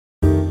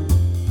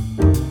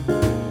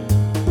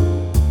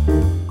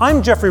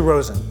I'm Jeffrey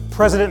Rosen,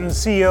 President and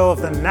CEO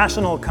of the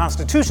National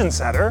Constitution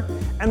Center,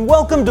 and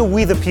welcome to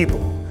We the People,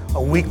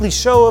 a weekly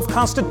show of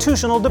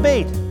constitutional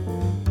debate.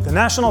 The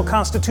National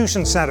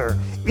Constitution Center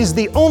is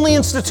the only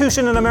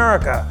institution in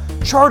America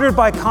chartered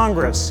by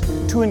Congress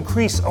to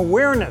increase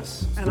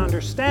awareness and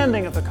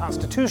understanding of the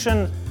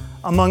Constitution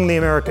among the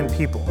American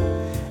people.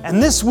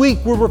 And this week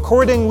we're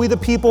recording We the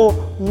People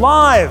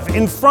live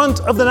in front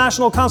of the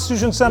National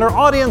Constitution Center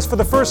audience for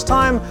the first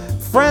time.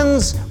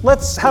 Friends,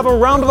 let's have a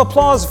round of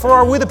applause for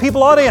our We the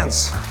People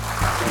audience.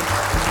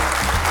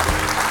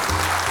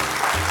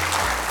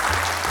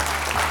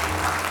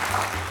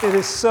 It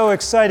is so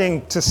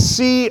exciting to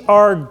see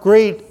our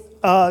great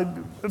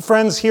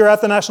friends here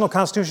at the National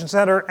Constitution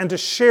Center and to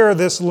share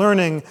this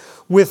learning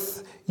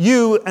with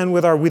you and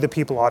with our We the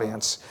People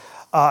audience.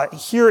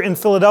 Here in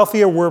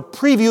Philadelphia, we're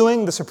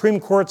previewing the Supreme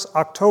Court's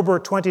October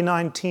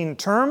 2019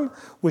 term,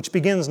 which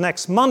begins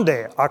next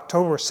Monday,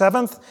 October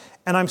 7th.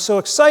 And I'm so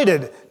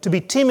excited to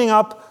be teaming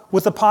up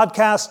with the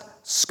podcast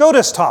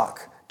SCOTUS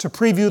Talk to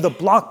preview the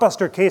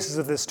blockbuster cases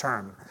of this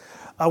term.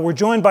 We're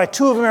joined by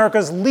two of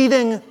America's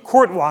leading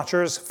court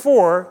watchers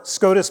for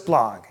SCOTUS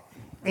Blog.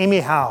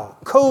 Amy Howe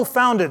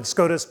co-founded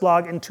SCOTUS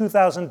Blog in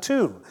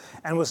 2002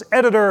 and was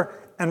editor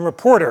and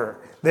reporter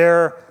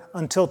there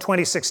until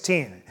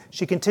 2016.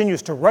 She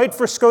continues to write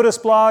for SCOTUS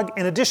Blog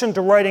in addition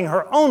to writing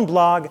her own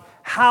blog,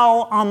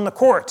 Howe on the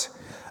Court.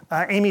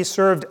 Amy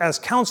served as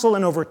counsel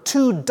in over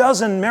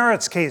 24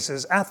 merits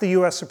cases at the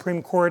U.S.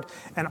 Supreme Court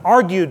and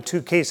argued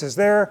 2 cases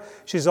there.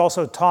 She's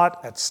also taught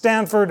at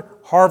Stanford,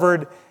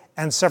 Harvard,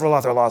 and several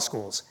other law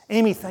schools.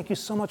 Amy, thank you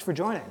so much for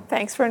joining.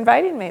 Thanks for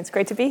inviting me. It's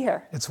great to be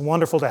here. It's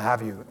wonderful to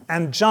have you.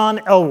 And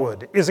John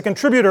Elwood is a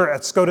contributor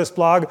at SCOTUS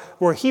Blog,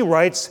 where he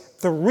writes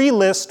the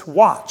Relist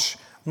Watch,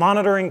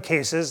 monitoring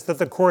cases that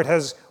the court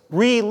has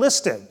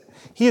relisted.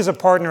 He is a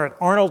partner at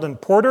Arnold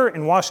 & Porter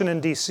in Washington,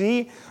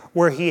 D.C.,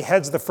 where he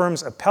heads the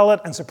firm's appellate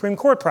and Supreme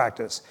Court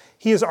practice.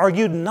 He has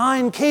argued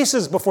 9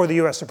 cases before the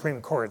U.S.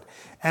 Supreme Court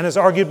and has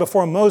argued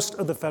before most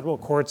of the federal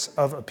courts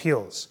of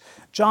appeals.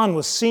 John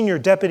was senior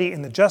deputy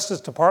in the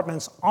Justice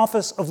Department's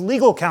Office of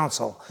Legal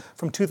Counsel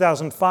from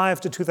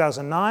 2005 to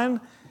 2009,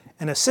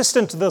 an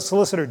assistant to the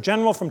Solicitor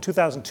General from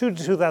 2002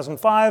 to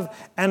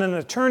 2005, and an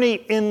attorney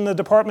in the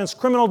department's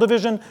criminal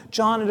division.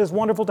 John, it is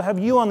wonderful to have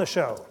you on the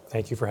show.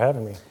 Thank you for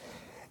having me.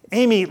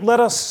 Amy, let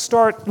us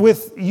start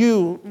with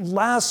you.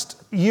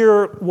 Last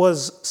year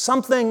was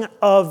something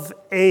of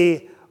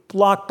a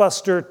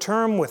blockbuster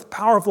term with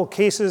powerful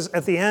cases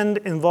at the end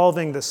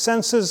involving the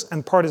census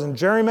and partisan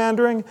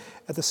gerrymandering.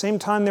 At the same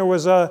time, there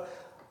was a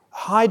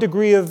high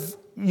degree of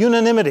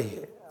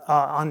unanimity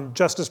on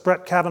Justice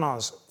Brett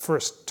Kavanaugh's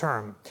first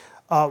term.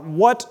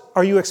 What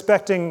are you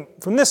expecting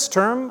from this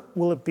term?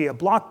 Will it be a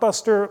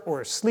blockbuster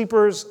or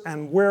sleepers?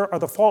 And where are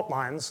the fault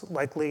lines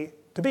likely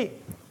to be?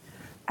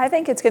 I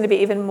think it's going to be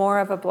even more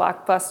of a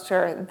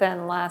blockbuster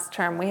than last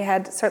term. We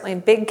had certainly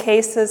big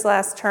cases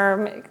last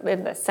term.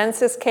 In the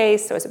census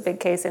case, there was a big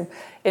case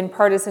in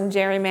partisan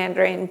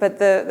gerrymandering. But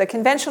the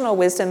conventional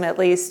wisdom, at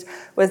least,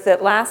 was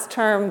that last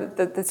term,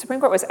 the Supreme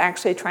Court was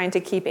actually trying to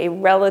keep a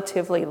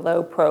relatively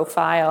low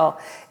profile,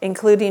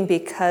 including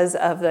because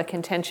of the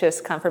contentious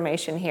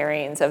confirmation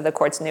hearings of the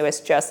court's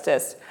newest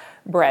justice,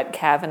 Brett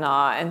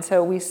Kavanaugh. And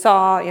so we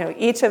saw,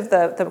 each of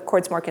the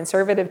court's more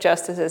conservative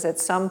justices at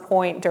some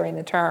point during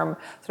the term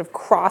sort of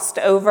crossed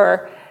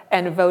over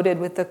and voted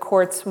with the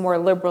court's more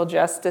liberal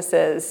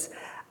justices.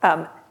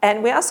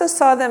 And we also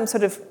saw them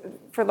sort of,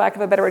 for lack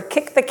of a better word,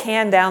 kick the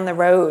can down the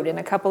road in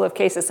a couple of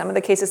cases. Some of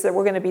the cases that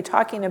we're going to be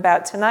talking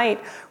about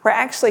tonight were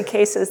actually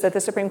cases that the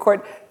Supreme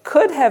Court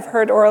could have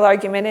heard oral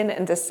argument in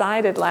and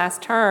decided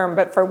last term,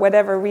 but for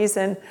whatever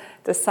reason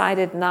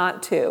decided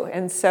not to.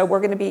 And so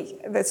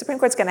the Supreme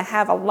Court's going to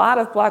have a lot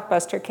of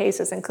blockbuster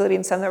cases,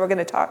 including some that we're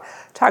going to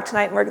talk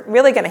tonight. And we're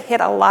really going to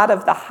hit a lot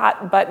of the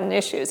hot button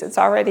issues. It's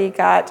already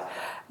got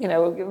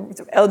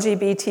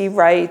LGBT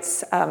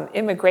rights,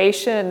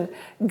 immigration,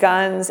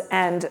 guns,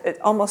 and it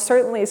almost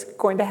certainly is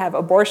going to have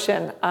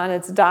abortion on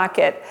its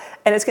docket.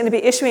 And it's going to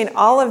be issuing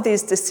all of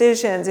these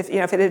decisions. If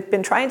it had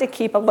been trying to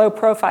keep a low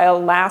profile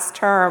last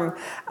term,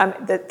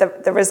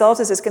 the result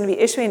is it's going to be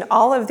issuing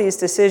all of these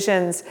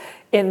decisions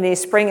in the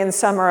spring and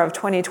summer of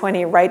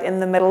 2020, right in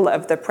the middle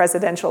of the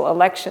presidential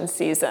election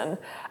season.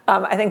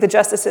 I think the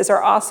justices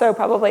are also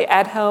probably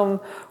at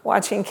home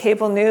watching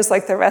cable news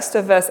like the rest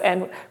of us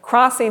and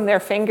crossing their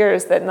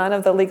fingers that none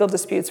of the legal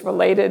disputes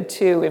related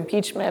to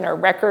impeachment or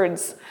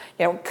records,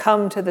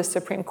 come to the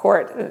Supreme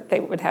Court.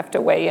 They would have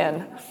to weigh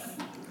in.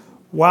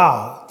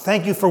 Wow.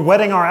 Thank you for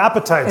whetting our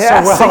appetites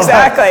yes, so well.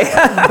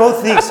 Exactly.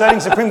 Both the exciting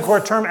Supreme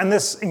Court term and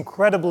this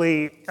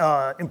incredibly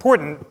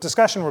important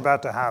discussion we're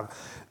about to have.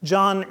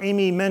 John,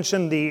 Amy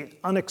mentioned the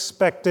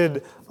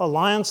unexpected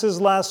alliances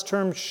last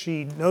term.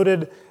 She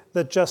noted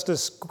that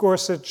Justice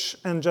Gorsuch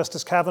and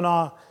Justice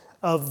Kavanaugh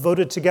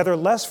voted together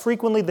less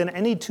frequently than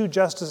any 2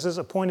 justices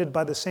appointed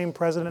by the same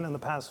president in the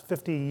past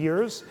 50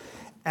 years,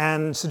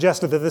 and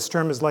suggested that this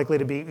term is likely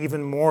to be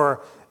even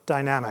more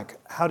dynamic.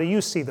 How do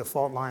you see the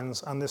fault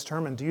lines on this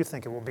term, and do you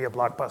think it will be a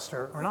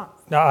blockbuster or not?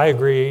 No, I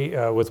agree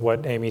with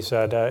what Amy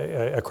said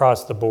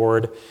across the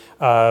board,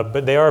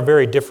 but they are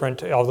very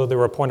different. Although they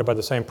were appointed by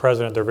the same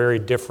president, they're very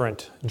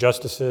different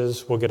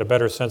justices. We'll get a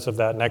better sense of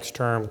that next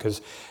term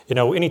because,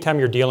 anytime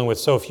you're dealing with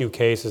so few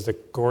cases, the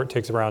court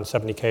takes around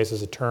 70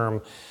 cases a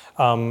term,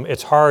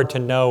 it's hard to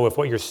know if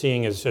what you're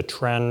seeing is a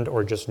trend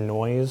or just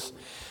noise.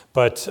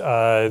 But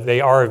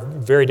they are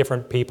very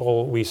different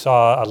people. We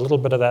saw a little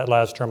bit of that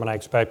last term, and I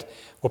expect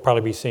we'll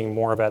probably be seeing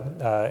more of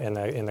that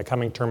in the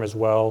coming term as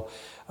well.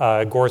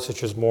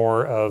 Gorsuch is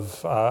more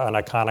of an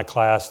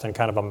iconoclast and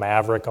kind of a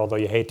maverick, although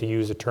you hate to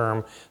use a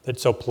term that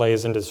so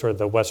plays into sort of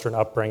the Western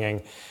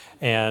upbringing.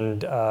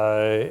 And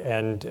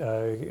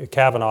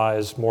Kavanaugh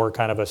is more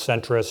kind of a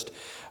centrist.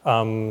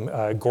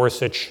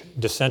 Gorsuch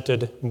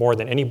dissented more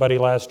than anybody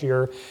last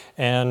year,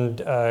 and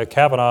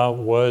Kavanaugh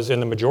was in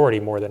the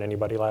majority more than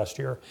anybody last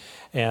year.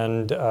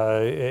 And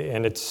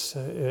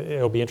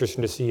it'll be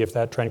interesting to see if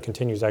that trend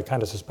continues. I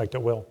kind of suspect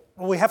it will.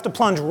 Well, we have to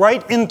plunge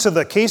right into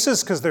the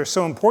cases because they're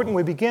so important.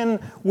 We begin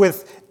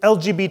with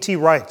LGBT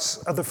rights.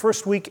 The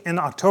first week in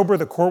October,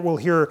 the court will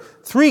hear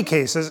 3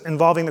 cases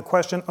involving the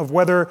question of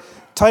whether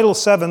Title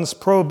VII's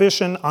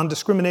prohibition on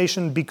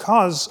discrimination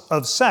because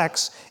of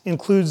sex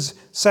includes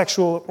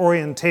sexual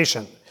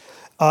orientation.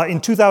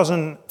 In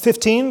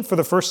 2015, for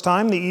the first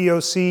time, the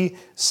EEOC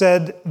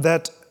said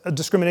that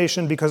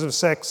discrimination because of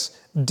sex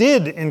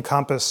did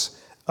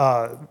encompass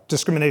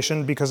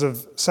discrimination because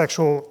of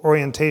sexual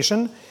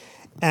orientation,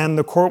 and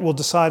the court will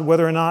decide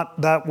whether or not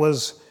that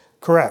was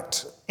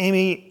correct.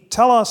 Amy,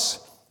 tell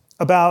us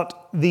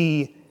about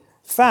the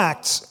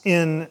facts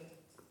in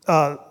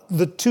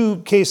the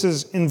 2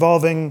 cases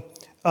involving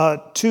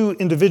 2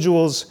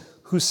 individuals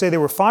who say they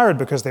were fired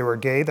because they were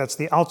gay. That's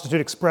the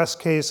Altitude Express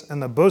case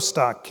and the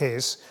Bostock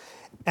case,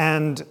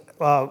 and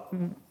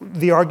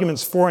the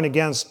arguments for and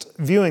against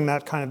viewing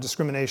that kind of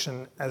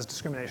discrimination as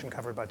discrimination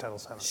covered by Title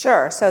VII.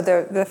 Sure. So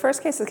the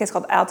first case is a case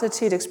called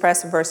Altitude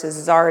Express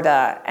versus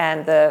Zarda,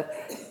 and the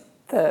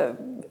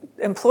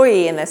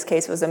employee in this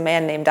case was a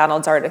man named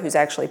Donald Zarda, who's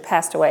actually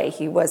passed away.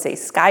 He was a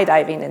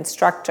skydiving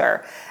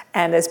instructor,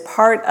 and as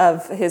part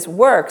of his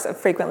work, so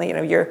frequently,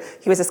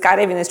 he was a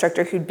skydiving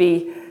instructor who'd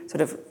be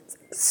sort of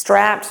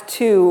strapped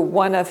to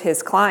one of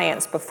his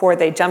clients before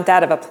they jumped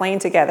out of a plane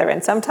together.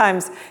 And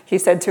sometimes he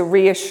said to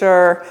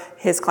reassure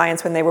his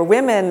clients when they were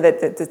women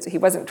that he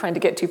wasn't trying to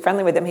get too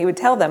friendly with them, he would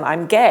tell them,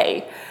 "I'm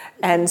gay."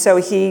 And so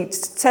he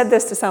said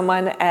this to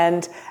someone,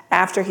 and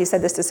after he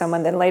said this to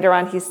someone, then later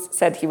on he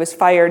said he was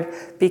fired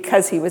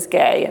because he was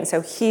gay. And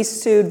so he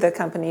sued the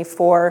company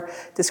for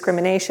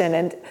discrimination.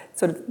 And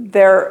sort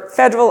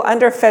of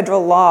under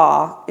federal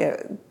law,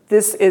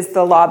 this is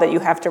the law that you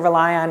have to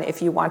rely on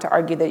if you want to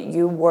argue that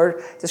you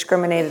were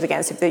discriminated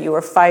against, if that you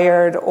were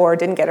fired or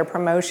didn't get a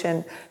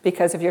promotion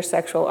because of your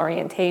sexual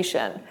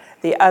orientation.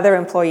 The other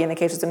employee in the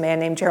case was a man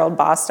named Gerald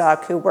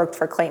Bostock, who worked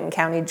for Clayton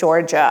County,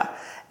 Georgia,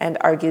 and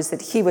argues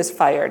that he was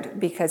fired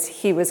because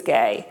he was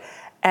gay.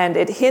 And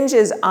it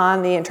hinges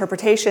on the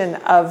interpretation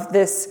of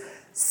this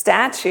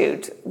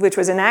statute, which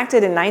was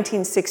enacted in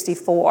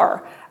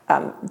 1964,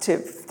 to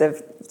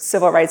the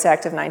Civil Rights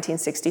Act of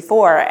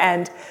 1964.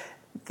 And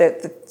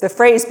the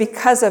phrase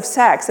 "because of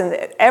sex,"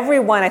 and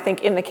everyone I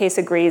think in the case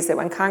agrees that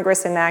when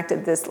Congress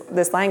enacted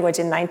this language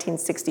in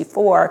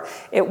 1964,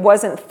 it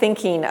wasn't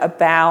thinking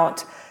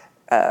about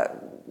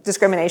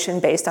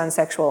discrimination based on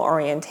sexual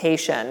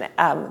orientation.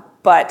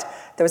 But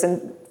there was a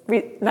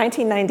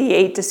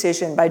 1998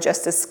 decision by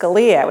Justice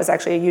Scalia. It was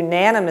actually a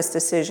unanimous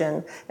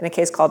decision in a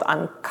case called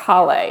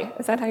Ancale.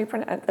 Is that how you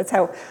pronounce it?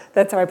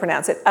 That's how I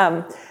pronounce it.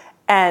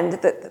 And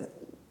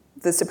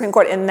the Supreme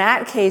Court in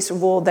that case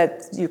ruled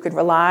that you could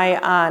rely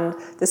on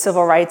the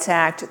Civil Rights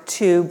Act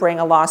to bring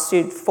a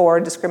lawsuit for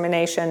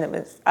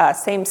discrimination,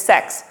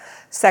 same-sex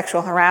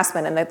sexual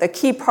harassment. And the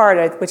key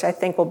part, which I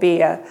think will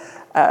be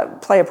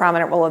play a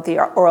prominent role at the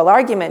oral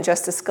argument,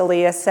 Justice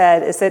Scalia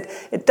said, is that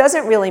it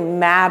doesn't really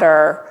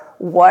matter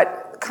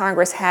what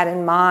Congress had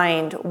in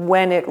mind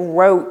when it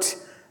wrote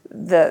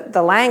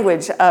the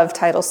language of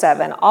Title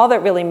VII. All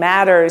that really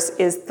matters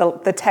is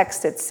the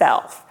text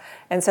itself.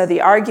 And so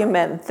the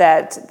argument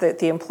that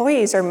the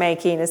employees are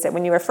making is that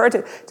when you refer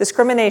to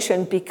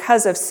discrimination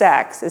because of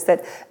sex, is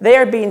that they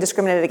are being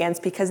discriminated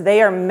against because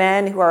they are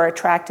men who are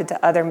attracted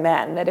to other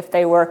men. That if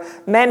they were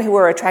men who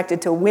were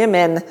attracted to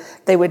women,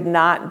 they would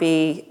not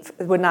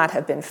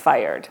have been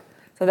fired.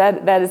 So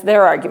that is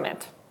their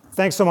argument.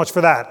 Thanks so much for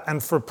that,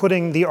 and for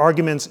putting the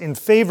arguments in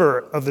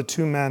favor of the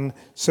 2 men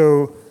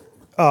so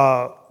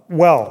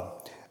well.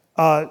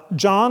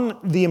 John,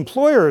 the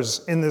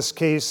employers in this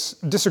case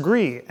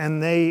disagree,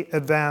 and they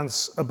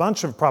advance a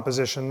bunch of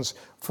propositions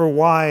for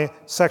why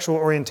sexual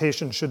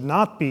orientation should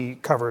not be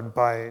covered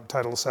by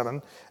Title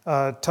VII.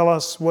 Tell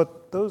us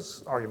what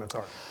those arguments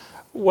are.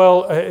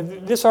 Well,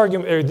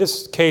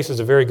 this case is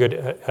a very good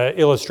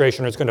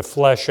illustration. It's going to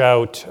flesh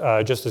out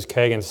Justice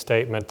Kagan's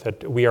statement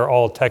that we are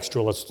all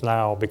textualists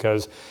now,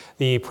 because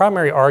the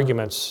primary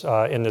arguments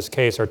in this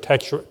case are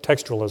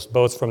textualists,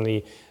 both from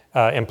the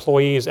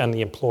employees and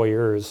the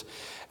employers.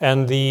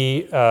 And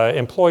the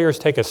employers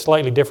take a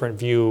slightly different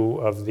view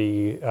of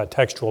the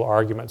textual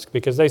arguments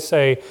because they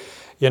say,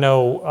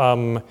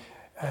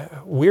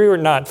 we're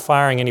not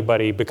firing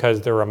anybody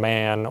because they're a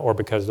man or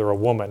because they're a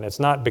woman. It's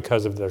not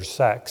because of their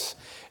sex.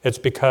 It's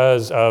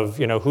because of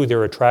who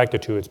they're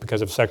attracted to. It's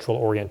because of sexual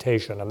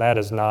orientation, and that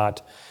is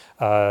not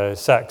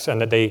sex. And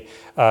that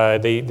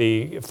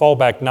they fall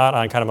back not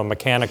on kind of a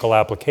mechanical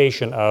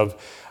application of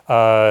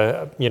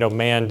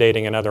man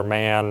dating another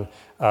man.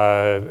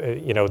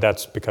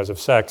 That's because of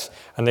sex.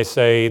 And they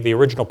say the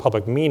original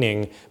public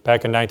meaning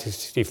back in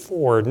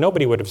 1964,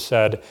 nobody would have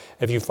said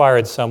if you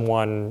fired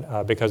someone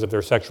because of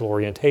their sexual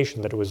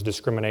orientation that it was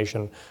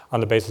discrimination on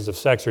the basis of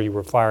sex or you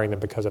were firing them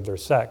because of their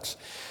sex.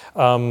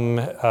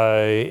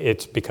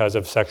 It's because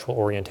of sexual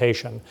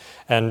orientation.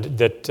 And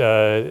that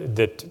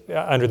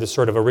under this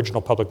sort of original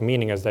public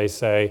meaning, as they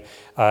say,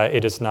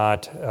 it is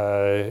not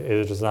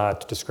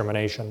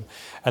discrimination.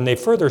 And they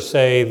further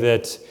say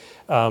that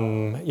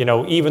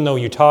even though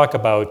you talk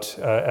about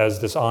as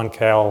this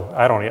ONCAL,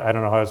 I don't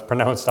know how it's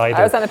pronounced either.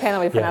 I was on a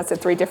panel, we pronounced it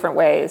 3 different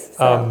ways.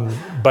 So.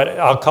 But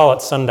I'll call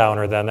it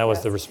sundowner then, that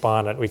was the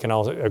respondent. We can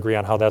all agree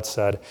on how that's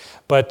said.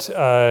 But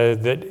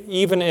that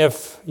even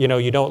if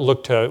you don't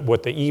look to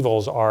what the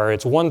evils are,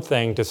 it's one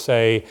thing to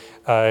say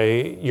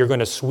you're going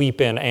to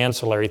sweep in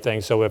ancillary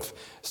things. So if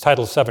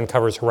Title VII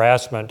covers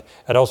harassment,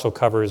 it also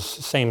covers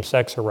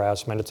same-sex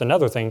harassment. It's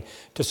another thing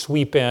to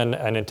sweep in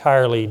an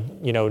entirely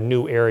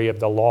new area of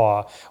the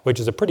law, which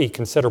is a pretty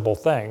considerable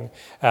thing,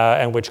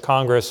 and which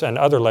Congress and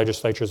other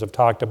legislatures have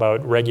talked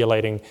about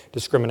regulating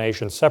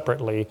discrimination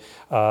separately.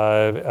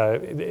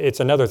 It's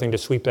another thing to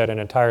sweep that in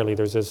entirely.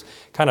 There's this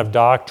kind of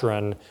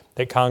doctrine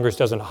that Congress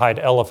doesn't hide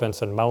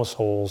elephants in mouse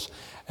holes.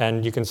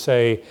 And you can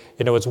say,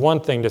 it's one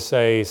thing to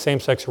say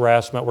same-sex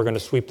harassment, we're going to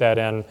sweep that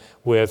in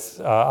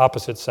with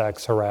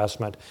opposite-sex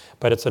harassment.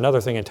 But it's another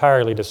thing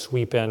entirely to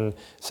sweep in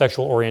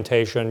sexual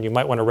orientation. You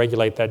might want to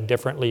regulate that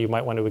differently. You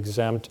might want to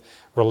exempt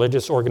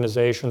religious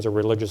organizations or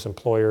religious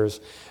employers.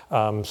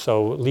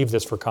 So leave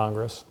this for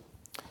Congress.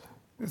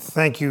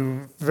 Thank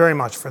you very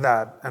much for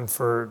that and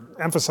for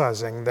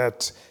emphasizing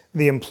that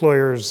the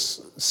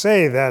employers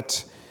say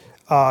that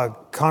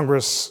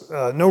Congress,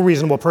 no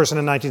reasonable person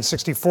in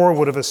 1964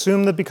 would have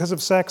assumed that because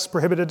of sex,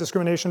 prohibited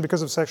discrimination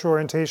because of sexual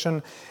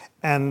orientation.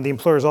 And the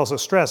employers also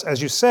stress,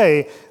 as you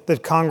say,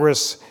 that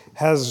Congress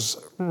has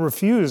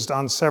refused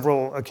on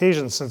several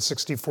occasions since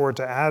 '64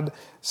 to add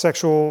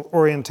sexual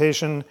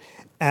orientation,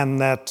 and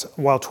that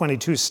while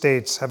 22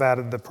 states have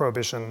added the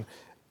prohibition,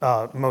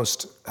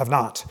 most have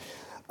not.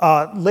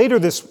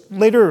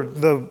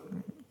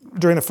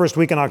 During the first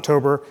week in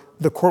October,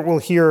 the court will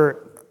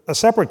hear a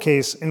separate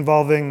case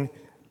involving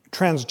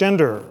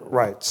transgender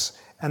rights.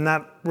 And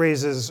that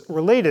raises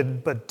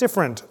related but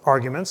different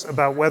arguments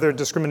about whether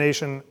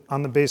discrimination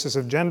on the basis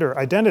of gender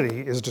identity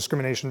is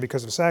discrimination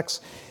because of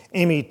sex.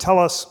 Amy, tell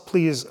us,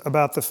 please,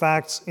 about the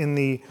facts in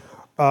the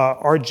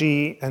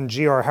R.G. and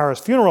G.R.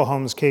 Harris Funeral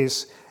Homes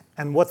case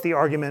and what the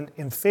argument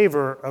in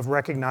favor of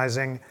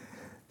recognizing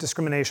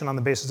discrimination on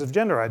the basis of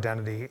gender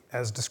identity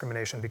as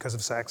discrimination because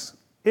of sex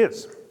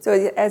is. So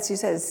as you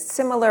said,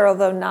 similar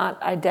although not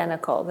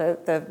identical.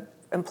 The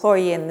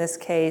employee in this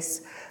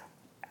case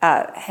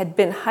had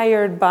been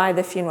hired by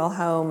the funeral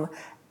home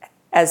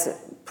as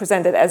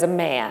presented as a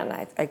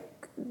man,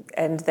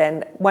 and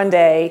then one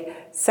day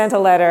sent a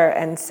letter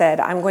and said,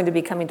 I'm going to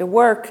be coming to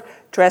work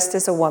dressed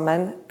as a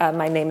woman.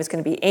 My name is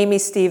going to be Amy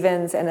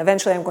Stevens, and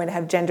eventually I'm going to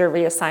have gender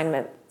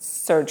reassignment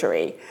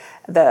surgery.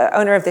 The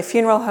owner of the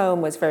funeral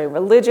home was very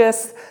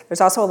religious.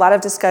 There's also a lot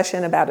of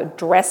discussion about a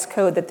dress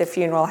code that the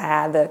funeral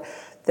had, that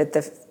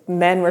the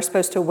men were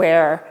supposed to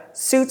wear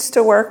suits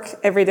to work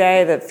every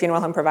day. The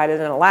funeral home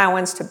provided an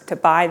allowance to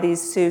buy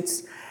these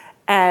suits.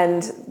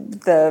 And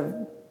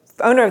the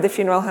owner of the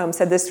funeral home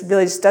said this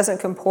really just doesn't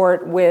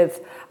comport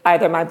with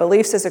either my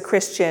beliefs as a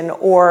Christian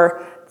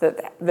or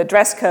the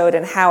dress code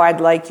and how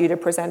I'd like you to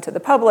present to the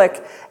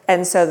public.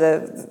 And so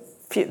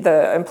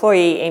the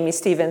employee, Amy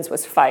Stevens,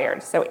 was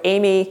fired. So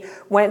Amy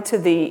went to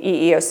the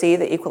EEOC,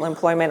 the Equal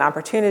Employment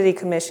Opportunity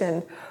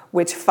Commission,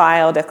 which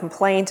filed a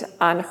complaint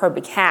on her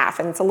behalf.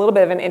 And it's a little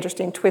bit of an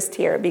interesting twist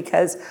here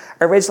because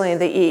originally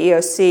the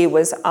EEOC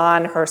was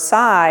on her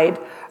side,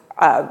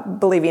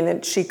 believing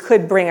that she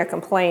could bring a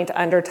complaint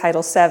under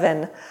Title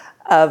VII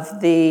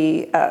of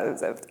the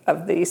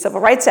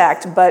Civil Rights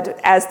Act. But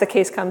as the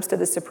case comes to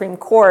the Supreme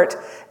Court,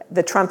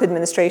 the Trump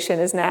administration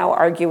is now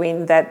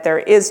arguing that there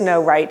is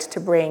no right to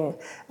bring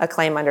a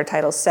claim under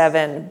Title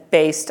VII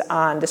based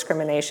on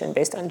discrimination,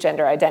 based on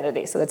gender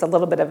identity. So that's a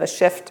little bit of a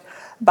shift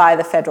by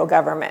the federal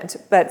government.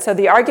 But so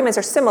the arguments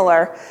are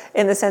similar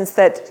in the sense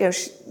that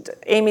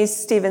Amy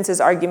Stevens'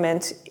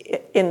 argument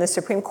in the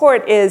Supreme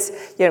Court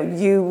is,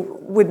 you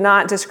would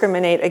not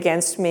discriminate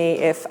against me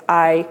if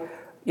I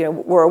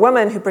were a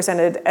woman who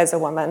presented as a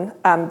woman,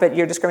 but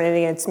you're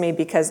discriminating against me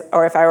because,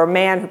 or if I were a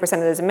man who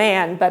presented as a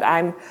man, but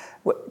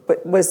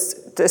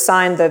was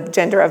assigned the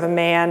gender of a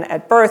man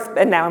at birth,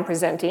 and now I'm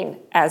presenting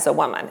as a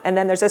woman. And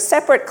then there's a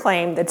separate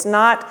claim that's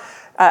not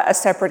a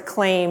separate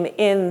claim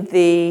in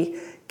the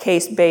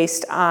case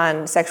based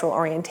on sexual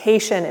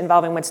orientation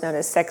involving what's known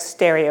as sex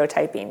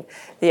stereotyping,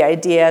 the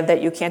idea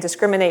that you can't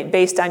discriminate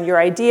based on your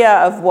idea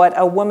of what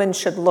a woman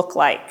should look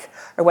like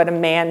or what a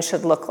man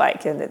should look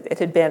like. And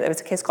it was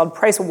a case called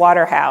Price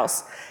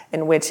Waterhouse,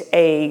 in which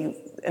a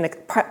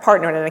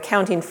partner in an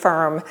accounting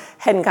firm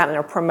hadn't gotten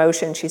a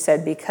promotion, she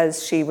said,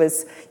 because she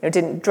was,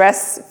 didn't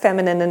dress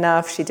feminine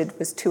enough. She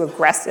was too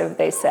aggressive,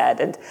 they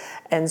said.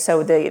 And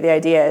so the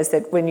idea is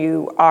that when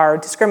you are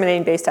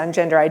discriminating based on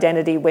gender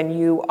identity, when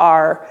you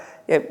are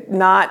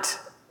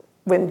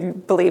when you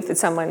believe that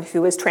someone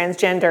who is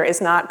transgender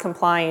is not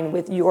complying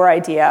with your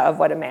idea of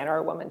what a man or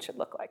a woman should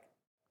look like.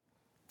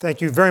 Thank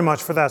you very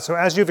much for that. So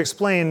as you've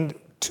explained,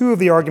 two of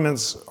the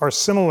arguments are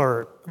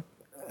similar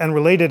and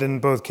related in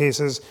both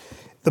cases.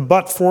 The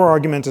but-for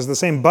argument is the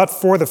same, but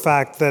for the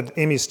fact that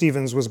Amy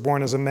Stevens was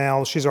born as a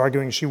male. She's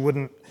arguing she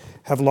wouldn't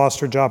have lost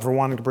her job for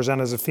wanting to present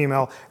as a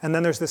female. And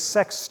then there's the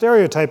sex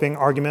stereotyping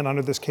argument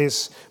under this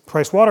case,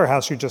 Price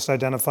Waterhouse, you just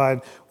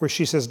identified, where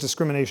she says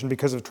discrimination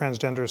because of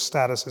transgender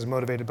status is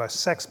motivated by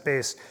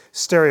sex-based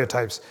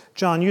stereotypes.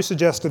 John, you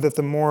suggested that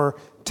the more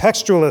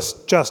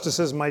textualist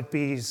justices might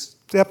be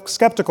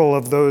skeptical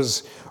of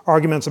those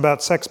arguments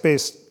about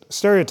sex-based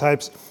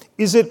stereotypes.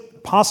 Is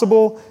it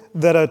possible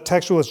that a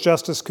textualist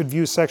justice could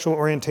view sexual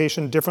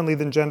orientation differently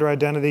than gender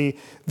identity,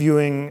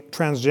 viewing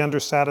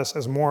transgender status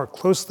as more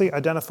closely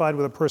identified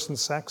with a person's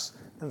sex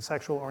than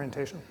sexual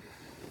orientation?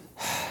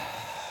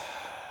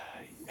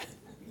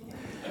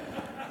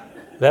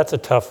 That's a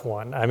tough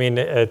one. I mean,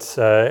 it's,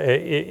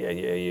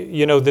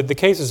 the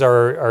cases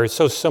are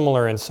so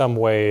similar in some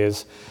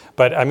ways,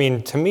 but I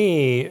mean, to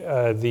me,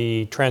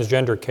 the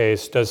transgender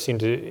case does seem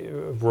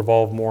to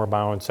revolve more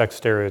around sex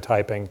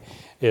stereotyping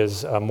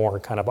is a more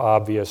kind of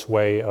obvious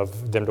way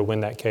of them to win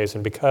that case.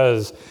 And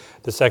because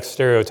the sex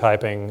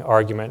stereotyping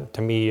argument,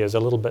 to me, is a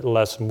little bit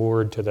less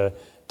moored to the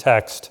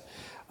text,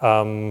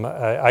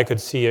 I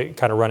could see it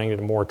kind of running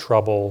into more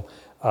trouble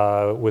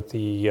with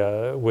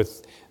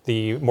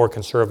the more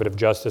conservative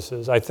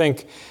justices. I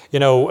think,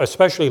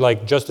 especially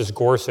like Justice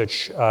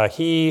Gorsuch,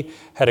 he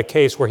had a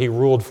case where he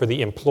ruled for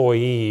the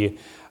employee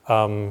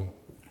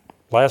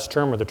last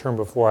term or the term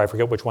before, I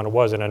forget which one it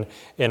was, in an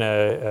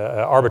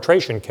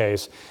arbitration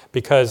case,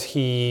 because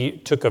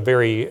he took a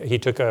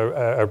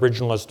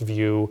originalist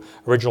view,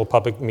 original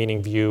public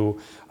meaning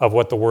view of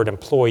what the word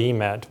employee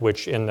meant,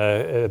 which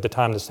at the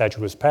time the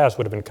statute was passed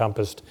would have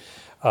encompassed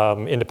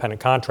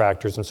independent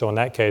contractors, and so in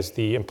that case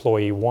the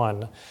employee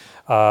won.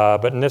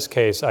 But in this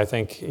case, I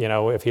think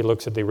if he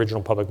looks at the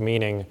original public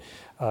meaning,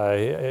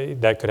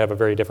 that could have a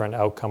very different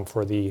outcome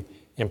for the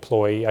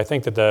employee. I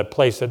think that the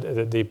place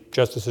that the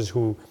justices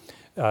who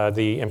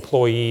the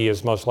employee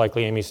is most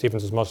likely, Amy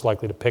Stevens is most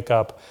likely to pick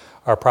up,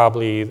 are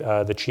probably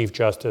the Chief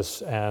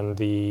Justice and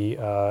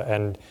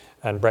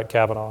Brett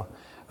Kavanaugh.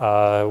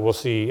 We'll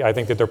see. I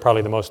think that they're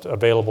probably the most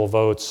available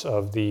votes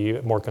of the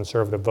more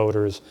conservative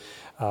voters,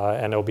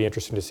 and it'll be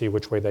interesting to see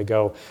which way they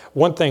go.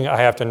 One thing I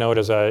have to note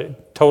as a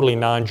totally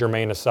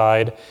non-germane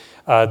aside,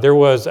 there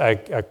was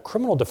a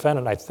criminal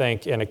defendant, I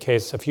think, in a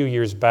case a few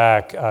years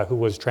back who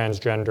was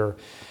transgender,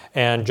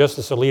 and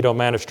Justice Alito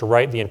managed to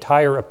write the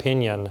entire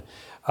opinion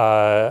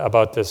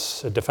about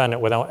this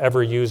defendant without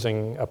ever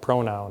using a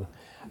pronoun.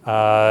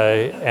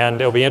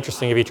 And it'll be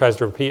interesting if he tries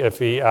to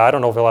repeat, I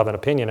don't know if he'll have an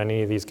opinion in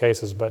any of these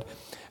cases, but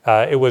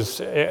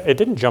it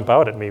didn't jump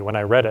out at me when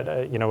I read it.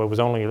 It was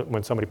only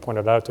when somebody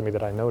pointed it out to me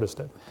that I noticed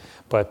it.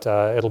 But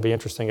it'll be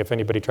interesting if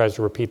anybody tries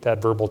to repeat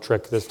that verbal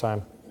trick this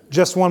time.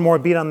 Just one more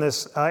beat on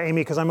this,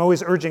 Amy, because I'm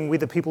always urging we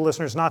the people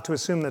listeners not to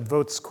assume that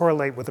votes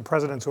correlate with the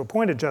presidents who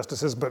appointed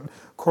justices, but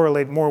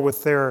correlate more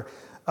with their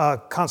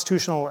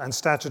constitutional and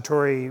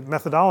statutory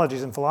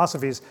methodologies and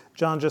philosophies.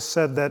 John just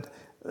said that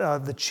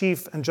the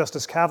Chief and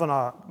Justice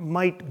Kavanaugh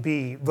might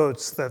be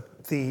votes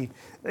that the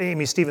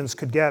Amy Stevens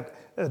could get.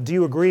 Do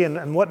you agree?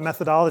 And what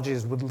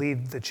methodologies would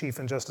lead the Chief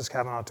and Justice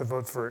Kavanaugh to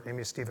vote for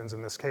Amy Stevens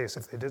in this case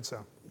if they did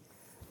so?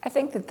 I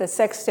think that the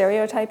sex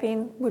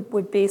stereotyping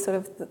would be sort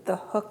of the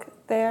hook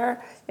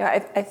there.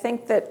 I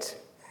think that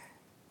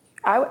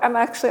I'm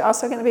actually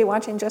also going to be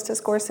watching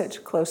Justice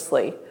Gorsuch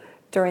closely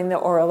during the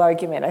oral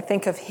argument. I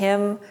think of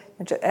him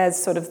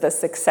as sort of the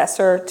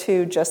successor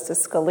to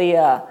Justice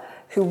Scalia,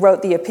 who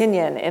wrote the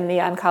opinion in the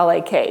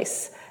Ancale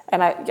case.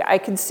 And I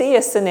can see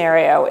a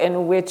scenario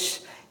in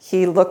which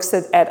he looks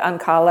at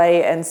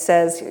Ancale and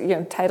says,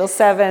 Title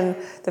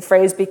VII, the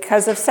phrase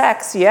 "because of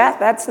sex,"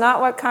 that's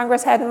not what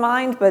Congress had in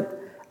mind, but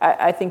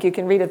I think you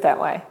can read it that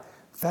way.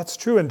 That's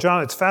true. And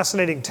John, it's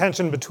fascinating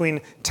tension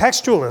between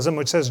textualism,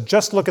 which says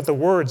just look at the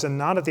words and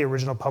not at the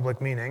original public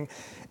meaning,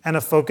 and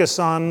a focus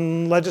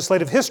on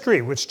legislative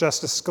history, which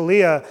Justice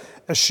Scalia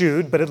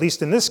eschewed, but at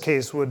least in this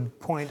case would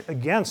point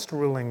against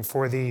ruling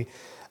for the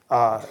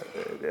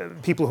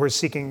people who are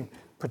seeking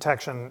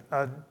protection.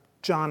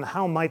 John,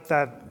 how might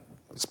that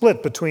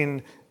split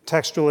between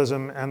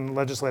textualism and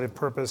legislative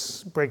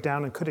purpose break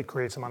down, and could it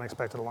create some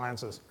unexpected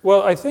alliances?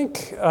 Well, I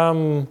think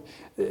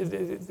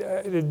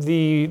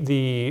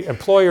the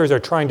employers are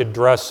trying to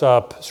dress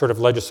up sort of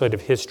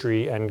legislative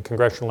history and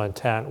congressional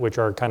intent, which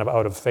are kind of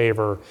out of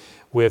favor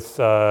with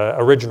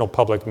original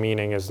public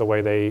meaning, is the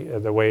way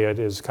it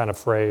is kind of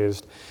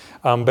phrased.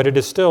 But it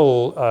is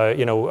still,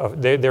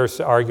 they're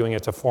arguing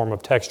it's a form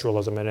of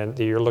textualism, and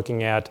you're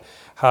looking at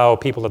how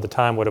people at the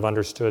time would have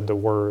understood the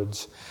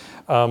words.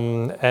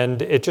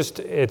 And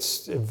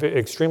it's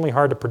extremely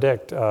hard to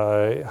predict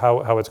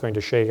how it's going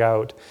to shake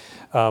out.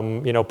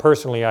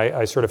 Personally,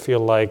 I sort of feel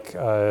like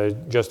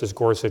Justice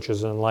Gorsuch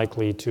is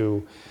unlikely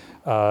to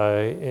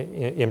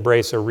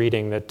embrace a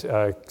reading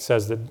that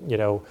says that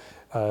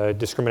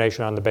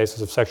discrimination on the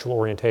basis of sexual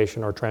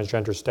orientation or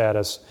transgender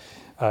status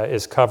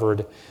is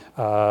covered.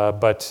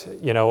 But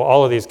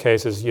all of these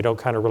cases, you don't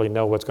kind of really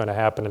know what's going to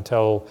happen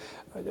until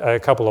a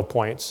couple of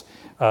points.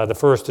 The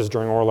first is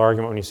during oral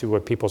argument when you see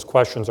what people's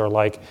questions are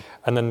like,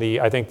 and then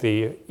I think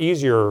the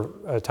easier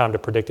time to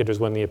predict it is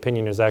when the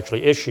opinion is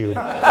actually issued,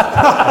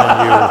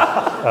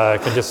 and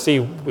you can just see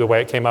the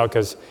way it came out.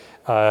 Because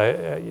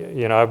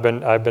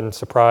I've been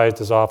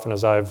surprised as often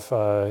as I've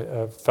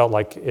felt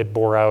like it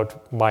bore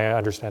out my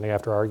understanding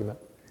after argument.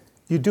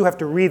 You do have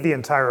to read the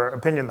entire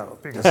opinion, though,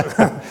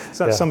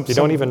 because you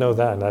don't even know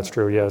that. That's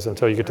true, yes,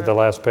 until you get to the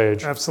last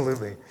page.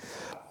 Absolutely.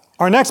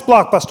 Our next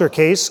blockbuster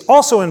case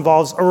also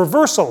involves a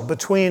reversal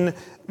between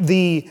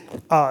the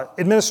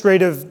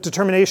administrative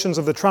determinations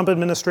of the Trump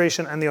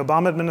administration and the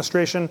Obama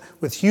administration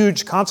with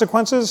huge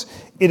consequences.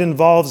 It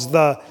involves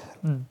the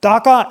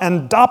DACA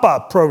and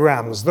DAPA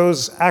programs.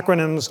 Those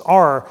acronyms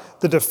are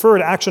the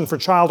Deferred Action for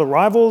Child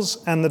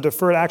Arrivals and the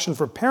Deferred Action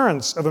for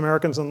Parents of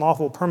Americans in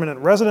Lawful Permanent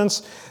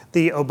Residence.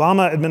 The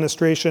Obama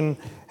administration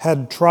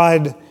had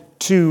tried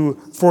to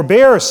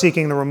forbear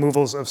seeking the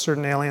removals of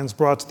certain aliens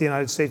brought to the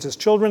United States as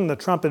children. The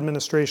Trump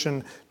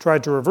administration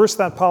tried to reverse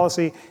that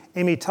policy.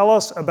 Amy, tell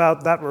us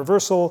about that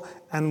reversal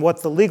and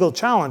what the legal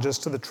challenges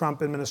to the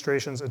Trump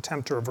administration's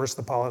attempt to reverse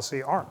the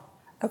policy are.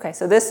 Okay,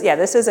 so this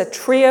is a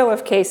trio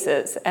of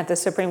cases at the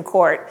Supreme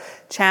Court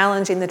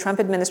challenging the Trump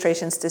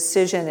administration's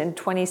decision in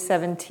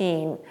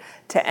 2017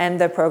 to end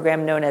the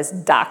program known as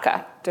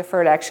DACA,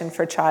 Deferred Action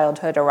for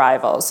Childhood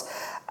Arrivals.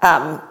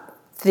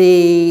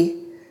 The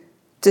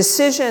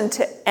decision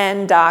to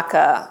end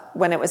DACA,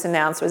 when it was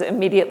announced, was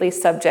immediately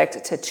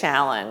subject to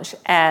challenge.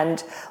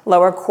 And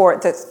a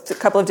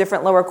couple of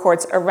different lower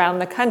courts around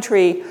the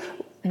country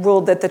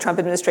ruled that the Trump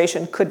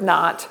administration could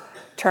not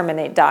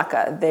terminate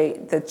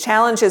DACA. The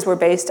challenges were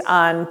based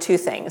on two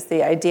things: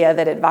 the idea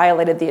that it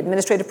violated the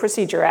Administrative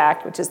Procedure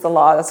Act, which is the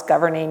laws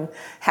governing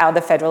how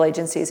the federal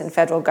agencies and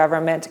federal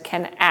government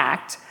can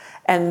act,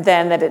 and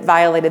then that it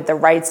violated the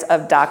rights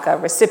of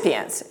DACA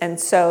recipients. And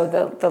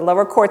so the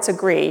lower courts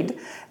agreed.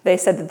 They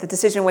said that the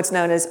decision was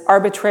known as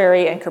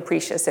arbitrary and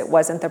capricious. It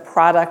wasn't the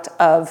product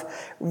of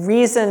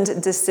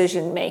reasoned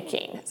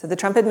decision-making. So the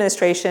Trump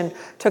administration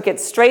took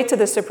it straight to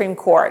the Supreme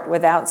Court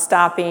without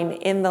stopping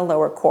in the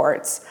lower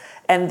courts.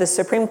 And the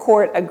Supreme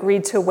Court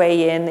agreed to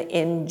weigh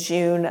in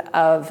June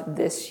of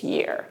this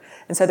year.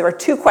 And so there were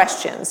two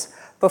questions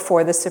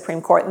before the Supreme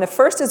Court. And the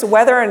first is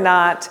whether or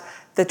not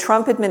the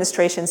Trump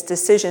administration's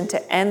decision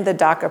to end the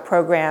DACA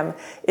program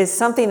is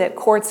something that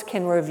courts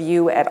can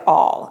review at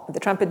all. The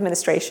Trump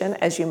administration,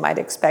 as you might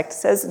expect,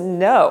 says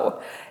no,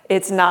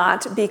 it's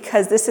not,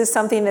 because this is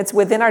something that's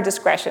within our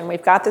discretion.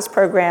 We've got this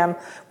program,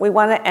 we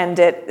want to end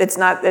it.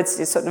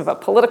 It's sort of a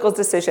political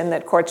decision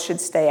that courts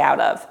should stay out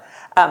of.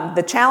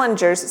 The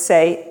challengers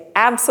say,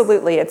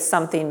 absolutely, it's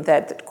something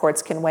that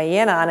courts can weigh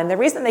in on. And the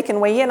reason they can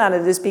weigh in on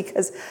it is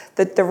because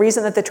the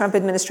reason that the Trump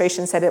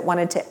administration said it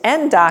wanted to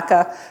end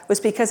DACA was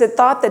because it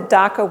thought that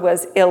DACA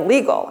was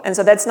illegal. And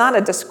so that's not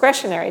a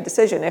discretionary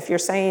decision if you're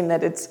saying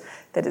that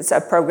it's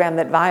a program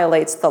that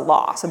violates the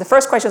law. So the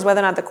first question is whether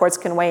or not the courts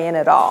can weigh in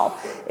at all.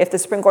 If the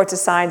Supreme Court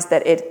decides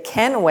that it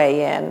can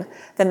weigh in,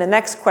 then the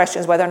next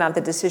question is whether or not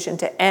the decision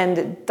to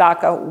end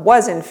DACA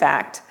was in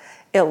fact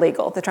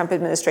illegal. The Trump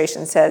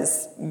administration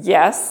says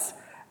yes.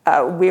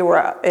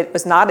 It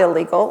was not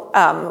illegal.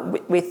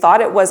 We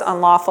thought it was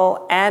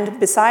unlawful, and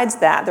besides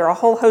that, there are a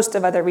whole host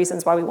of other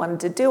reasons why we wanted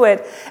to do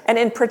it. And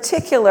in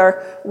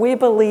particular, we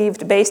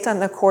believed, based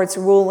on the court's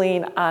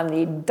ruling on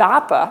the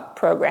DAPA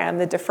program,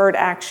 the Deferred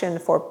Action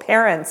for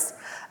Parents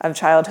of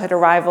Childhood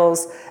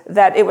Arrivals,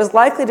 that it was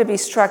likely to be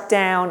struck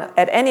down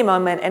at any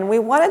moment, and we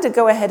wanted to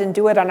go ahead and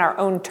do it on our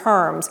own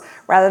terms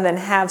rather than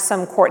have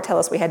some court tell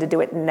us we had to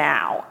do it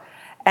now.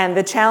 And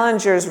the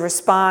challenger's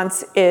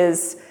response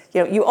is,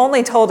 you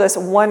only told us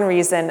one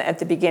reason at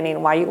the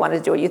beginning why you wanted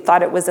to do it. You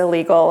thought it was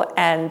illegal,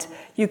 and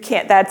you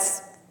can't.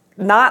 That's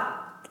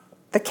not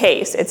the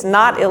case. It's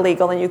not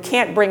illegal, and you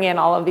can't bring in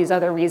all of these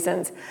other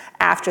reasons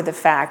after the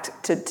fact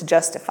to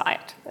justify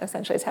it.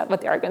 Essentially, is what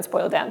the arguments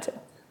boil down to.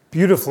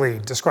 Beautifully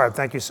described.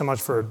 Thank you so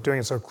much for doing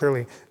it so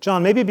clearly.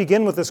 John, maybe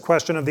begin with this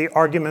question of the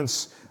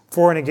arguments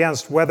for and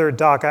against whether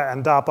DACA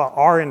and DAPA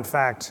are in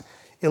fact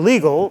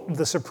illegal.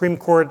 The Supreme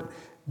Court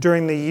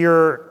during the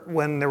year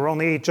when there were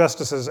only 8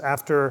 justices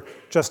after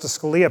Justice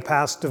Scalia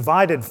passed,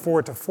 divided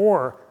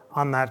 4-4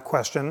 on that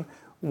question.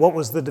 What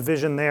was the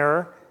division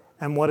there,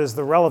 and what is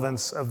the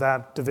relevance of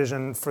that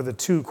division for the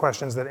 2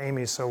 questions that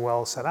Amy so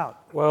well set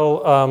out?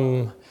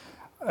 Well,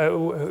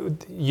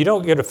 you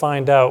don't get to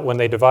find out when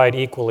they divide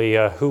equally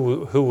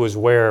who was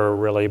where,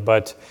 really,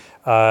 but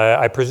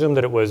I presume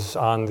that it was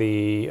on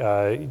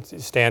the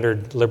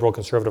standard liberal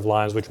conservative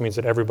lines, which means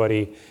that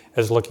everybody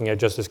is looking at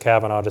Justice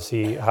Kavanaugh to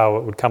see how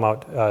it would come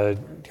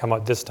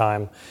out this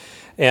time.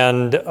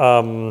 And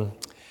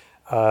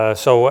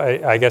so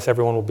I guess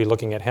everyone will be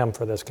looking at him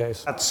for this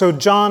case. So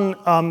John,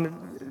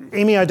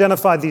 Amy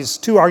identified these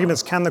 2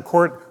 arguments. Can the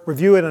court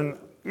review it, and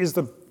is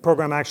the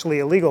program actually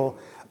illegal?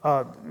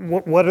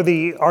 What are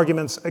the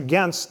arguments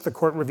against the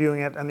court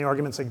reviewing it and the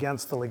arguments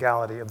against the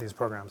legality of these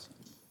programs?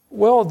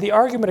 Well, the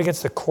argument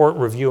against the court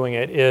reviewing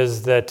it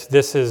is that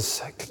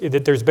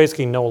there's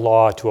basically no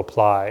law to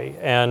apply.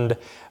 And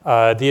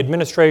the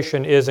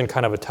administration is in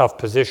kind of a tough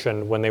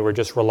position when they were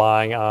just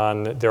relying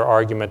on their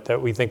argument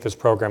that we think this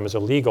program is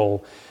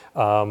illegal.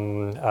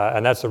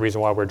 And that's the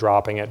reason why we're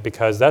dropping it,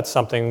 because that's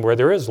something where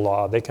there is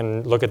law. They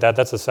can look at that.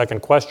 That's the second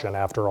question,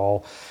 after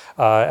all.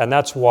 And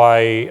that's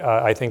why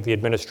I think the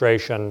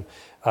administration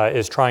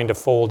is trying to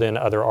fold in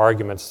other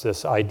arguments,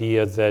 this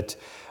idea that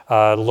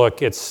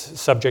look, it's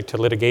subject to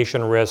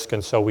litigation risk,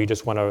 and so we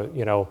just want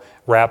to,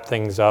 wrap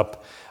things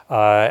up.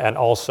 And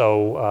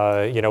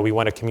also, we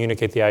want to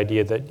communicate the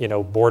idea that,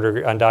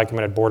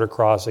 undocumented border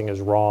crossing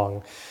is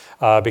wrong,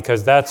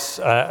 because that's,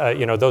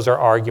 those are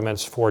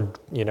arguments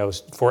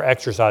for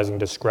exercising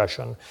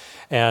discretion.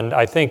 And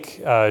I think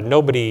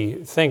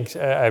nobody thinks,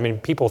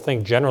 people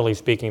think, generally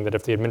speaking, that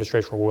if the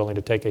administration were willing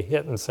to take a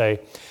hit and say,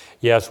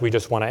 yes, we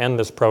just want to end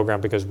this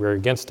program because we're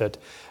against it,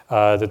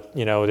 that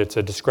it's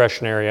a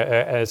discretionary,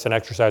 it's an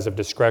exercise of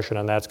discretion,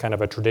 and that's kind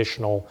of a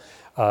traditional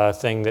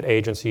thing that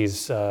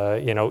agencies,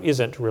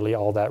 isn't really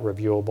all that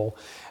reviewable.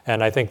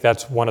 And I think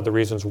that's one of the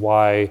reasons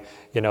why,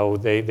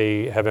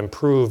 they have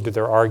improved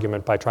their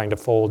argument by trying to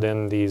fold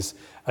in these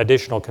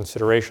additional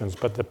considerations.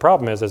 But the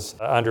problem is as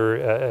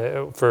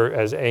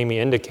Amy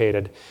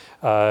indicated,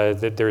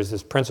 that there's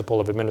this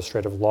principle of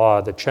administrative law,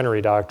 the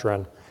Chenery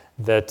Doctrine,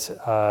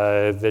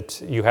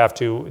 that you have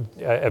to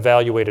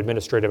evaluate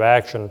administrative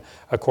action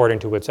according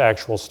to its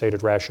actual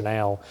stated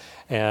rationale,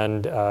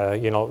 and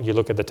you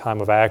look at the time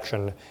of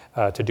action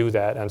to do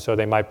that, and so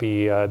they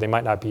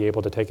might not be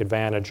able to take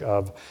advantage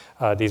of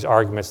these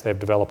arguments they've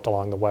developed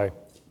along the way.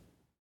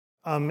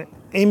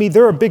 Amy,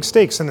 there are big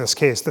stakes in this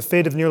case. The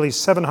fate of nearly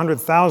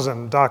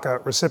 700,000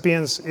 DACA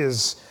recipients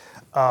is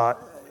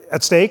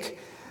at stake.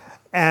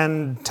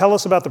 And tell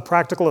us about the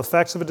practical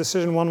effects of a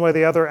decision one way or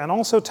the other, and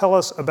also tell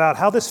us about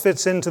how this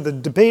fits into the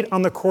debate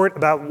on the court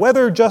about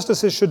whether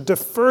justices should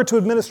defer to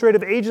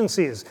administrative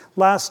agencies.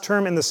 Last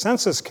term in the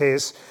census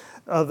case,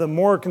 the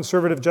more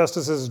conservative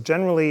justices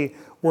generally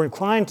were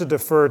inclined to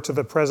defer to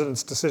the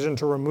president's decision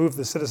to remove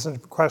the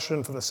citizenship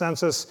question from the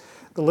census.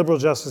 The liberal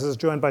justices,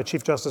 joined by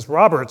Chief Justice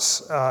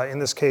Roberts in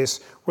this case,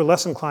 were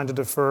less inclined to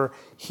defer.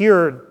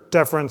 Here,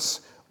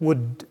 deference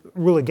would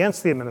rule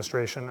against the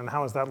administration, and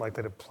how is that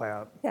likely to play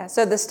out? Yeah,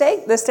 so the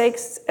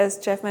stakes, as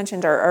Jeff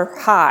mentioned, are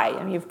high.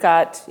 And you've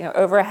got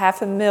over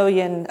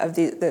 500,000 of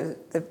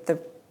the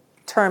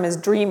term is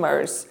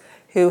dreamers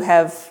who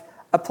have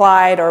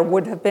applied or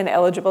would have been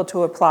eligible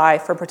to apply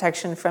for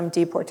protection from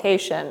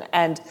deportation.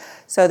 And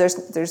so there's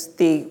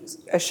the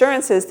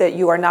assurances that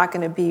you are not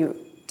going to be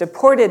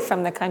deported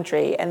from the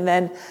country, and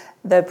then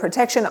the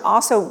protection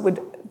also would,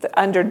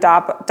 under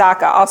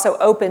DACA, also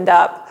opened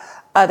up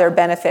other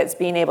benefits,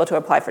 being able to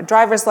apply for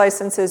driver's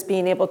licenses,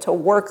 being able to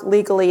work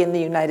legally in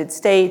the United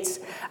States,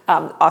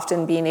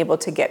 often being able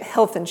to get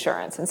health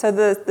insurance. And so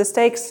the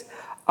stakes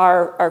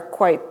are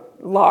quite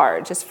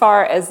large. As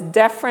far as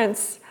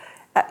deference,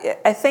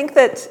 I think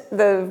that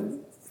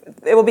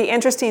it will be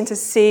interesting to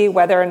see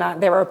whether or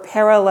not there are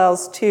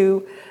parallels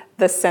to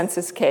the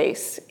census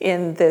case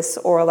in this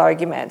oral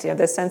argument.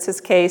 The census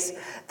case,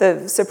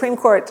 the Supreme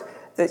Court,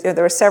 there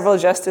were several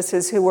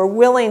justices who were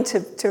willing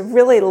to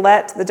really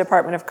let the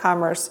Department of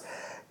Commerce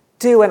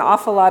do an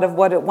awful lot of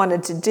what it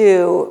wanted to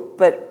do,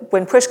 but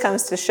when push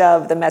comes to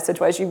shove, the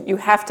message was you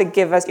have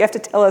to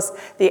tell us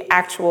the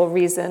actual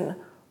reason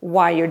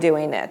why you're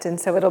doing it. And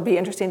so it'll be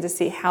interesting to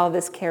see how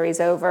this carries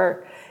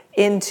over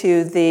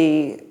into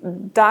the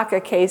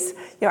DACA case.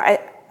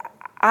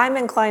 I'm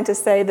inclined to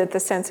say that the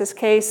census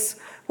case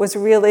was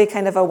really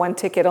kind of a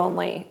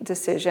one-ticket-only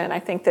decision. I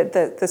think that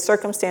the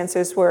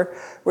circumstances were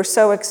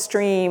so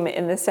extreme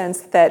in the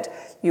sense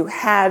that you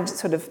had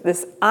sort of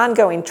this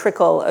ongoing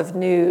trickle of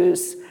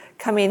news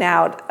coming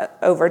out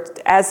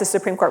as the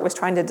Supreme Court was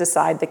trying to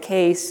decide the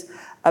case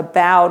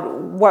about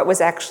what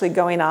was actually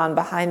going on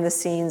behind the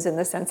scenes in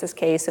the census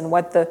case and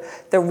what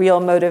the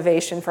real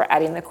motivation for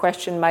adding the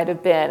question might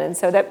have been. And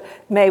so that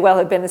may well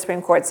have been the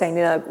Supreme Court saying,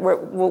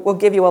 we'll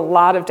give you a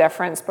lot of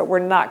deference, but we're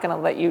not going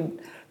to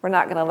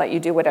let you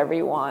do whatever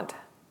you want.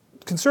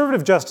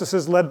 conservative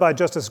justices led by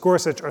Justice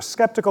Gorsuch are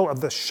skeptical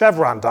of the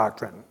Chevron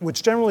doctrine,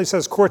 which generally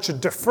says courts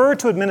should defer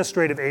to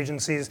administrative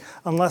agencies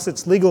unless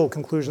its legal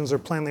conclusions are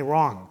plainly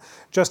wrong.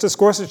 Justice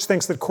Gorsuch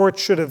thinks that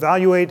courts should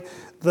evaluate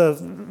the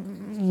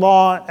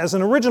law as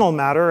an original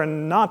matter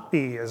and not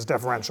be as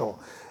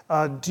deferential.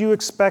 Do you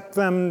expect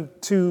them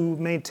to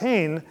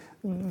maintain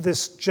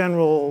this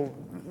general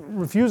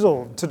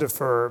refusal to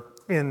defer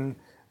in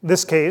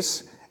this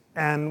case,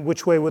 and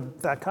which way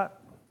would that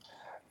cut?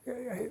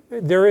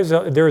 There is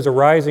a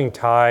rising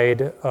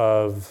tide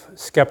of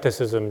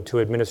skepticism to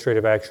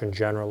administrative action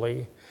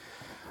generally.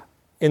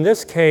 In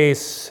this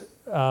case,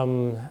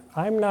 I'm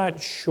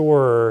not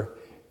sure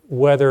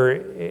whether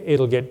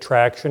it'll get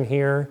traction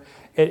here.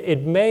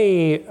 It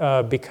may,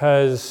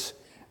 because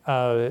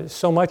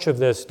so much of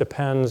this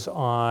depends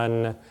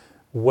on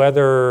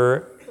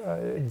whether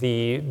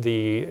the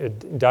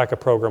DACA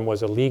program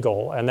was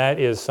illegal, and that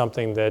is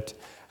something that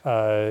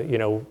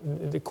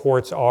the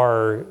courts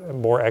are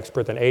more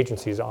expert than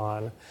agencies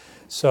on.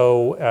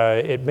 So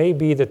it may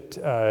be that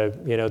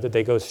that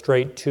they go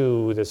straight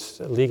to this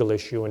legal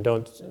issue and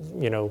don't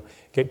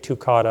get too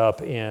caught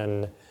up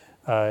in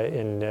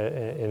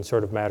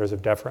sort of matters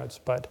of deference.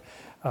 But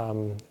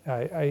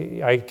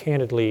I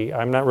candidly,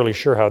 I'm not really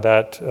sure how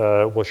that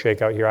will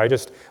shake out here.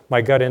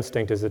 My gut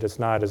instinct is that it's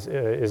not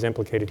as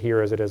implicated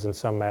here as it is in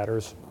some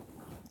matters.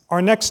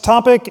 Our next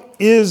topic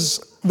is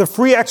the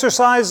free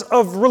exercise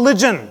of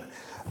religion.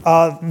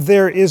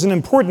 There is an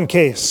important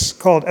case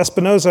called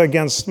Espinoza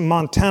against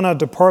Montana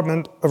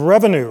Department of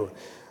Revenue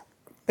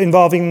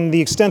involving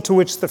the extent to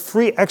which the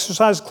free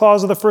exercise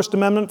clause of the First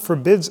Amendment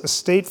forbids a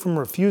state from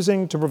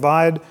refusing to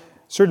provide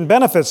certain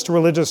benefits to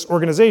religious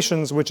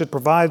organizations which it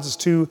provides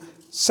to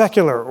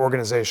secular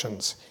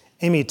organizations.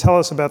 Amy, tell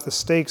us about the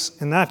stakes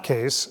in that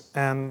case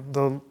and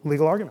the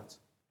legal arguments.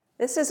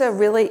 This is a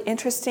really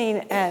interesting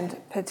and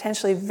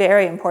potentially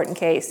very important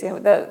case.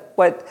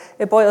 What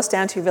it boils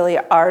down to really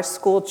are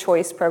school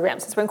choice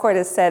programs. The Supreme Court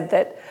has said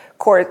that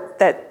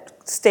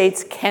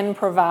states can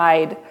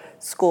provide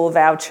school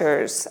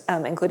vouchers,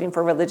 including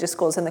for religious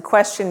schools. And the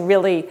question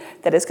really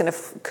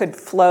that could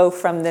flow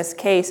from this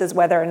case is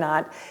whether or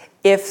not,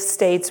 if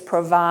states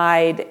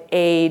provide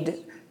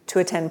aid to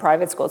attend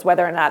private schools,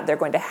 whether or not they're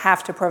going to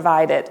have to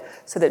provide it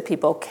so that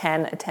people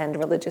can attend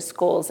religious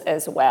schools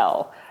as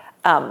well.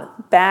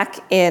 Back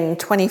in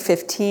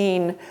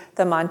 2015,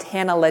 the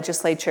Montana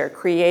legislature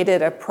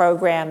created a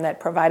program that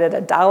provided a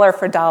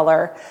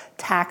dollar-for-dollar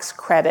tax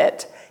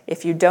credit.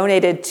 If you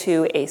donated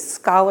to a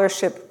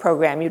scholarship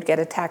program, you'd get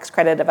a tax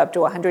credit of up to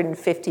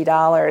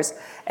 $150,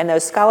 and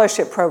those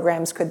scholarship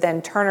programs could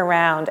then turn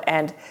around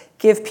and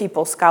give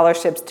people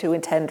scholarships to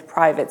attend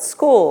private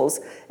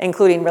schools,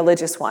 including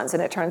religious ones.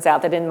 And it turns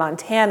out that in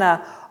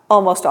Montana,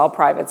 almost all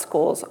private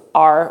schools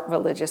are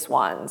religious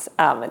ones.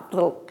 A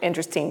little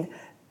interesting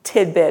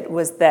tidbit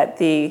was that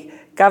the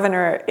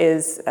governor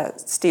is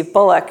Steve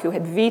Bullock, who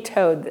had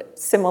vetoed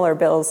similar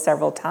bills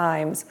several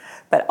times,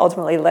 but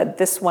ultimately let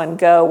this one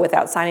go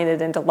without signing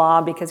it into law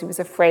because he was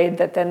afraid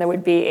that then there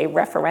would be a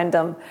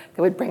referendum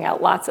that would bring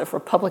out lots of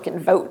Republican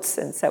votes,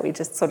 and so he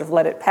just sort of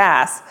let it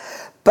pass.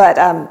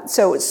 But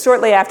so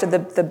shortly after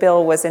the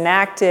bill was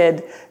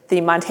enacted, the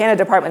Montana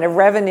Department of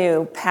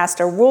Revenue passed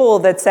a rule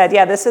that said,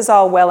 yeah, this is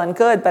all well and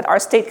good, but our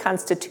state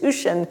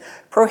constitution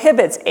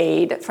prohibits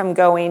aid from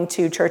going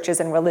to churches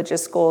and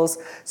religious schools.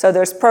 So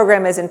this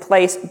program is in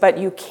place, but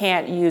you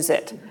can't use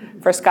it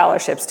for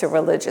scholarships to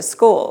religious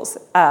schools.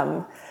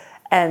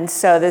 And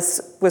so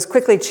this was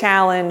quickly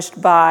challenged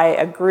by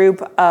a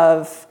group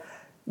of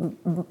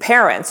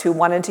parents who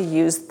wanted to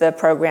use the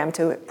program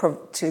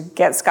to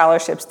get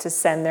scholarships to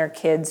send their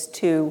kids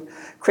to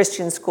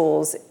Christian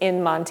schools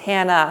in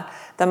Montana.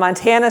 The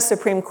Montana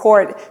Supreme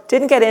Court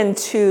didn't get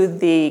into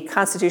the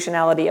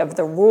constitutionality of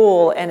the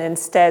rule and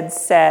instead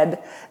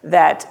said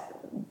that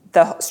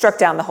struck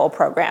down the whole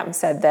program,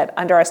 said that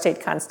under our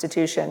state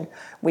constitution,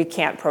 we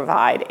can't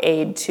provide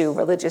aid to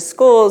religious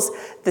schools.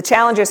 The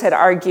challengers had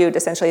argued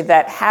essentially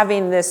that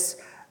having this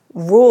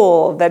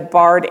rule that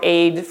barred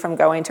aid from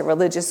going to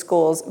religious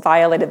schools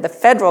violated the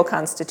federal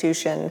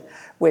constitution,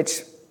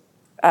 which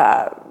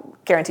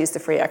guarantees the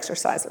free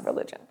exercise of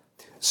religion.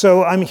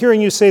 So I'm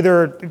hearing you say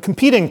there are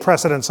competing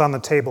precedents on the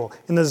table.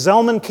 In the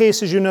Zellman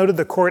case, as you noted,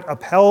 the court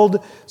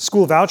upheld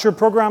school voucher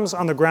programs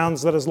on the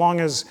grounds that as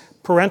long as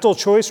parental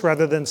choice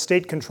rather than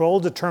state control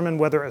determined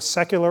whether a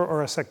secular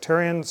or a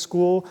sectarian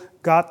school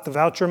got the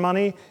voucher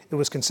money, it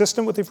was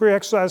consistent with the free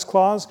exercise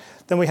clause.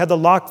 Then we had the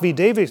Locke v.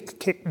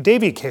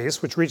 Davey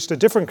case, which reached a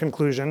different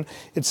conclusion.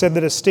 It said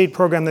that a state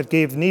program that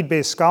gave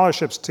need-based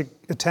scholarships to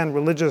attend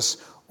religious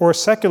or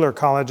secular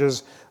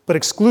colleges, but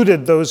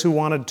excluded those who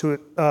wanted to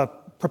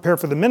prepare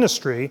for the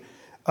ministry,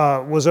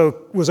 was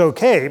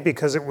okay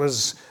because it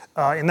was,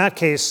 in that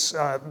case,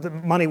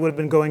 the money would have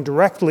been going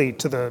directly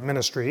to the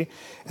ministry.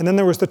 And then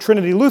there was the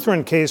Trinity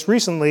Lutheran case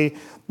recently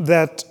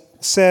that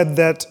said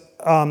that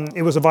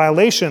it was a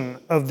violation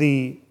of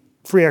the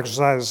free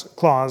exercise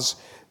clause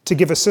to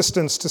give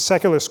assistance to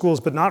secular schools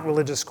but not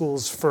religious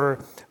schools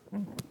for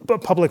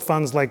public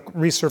funds like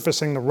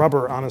resurfacing the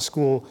rubber on a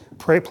school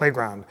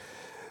playground.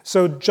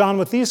 So, John,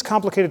 with these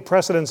complicated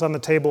precedents on the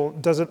table,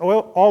 does it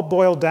all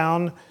boil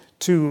down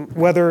to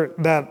whether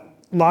that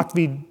Locke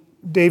v.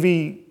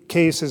 Davey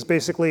case is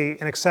basically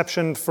an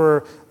exception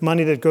for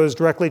money that goes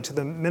directly to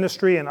the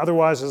ministry, and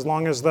otherwise, as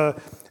long as the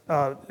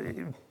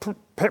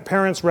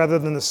parents rather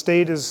than the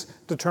state is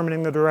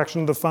determining the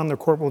direction of the fund, the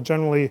court will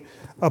generally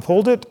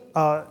uphold it?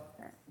 Or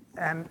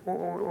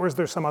is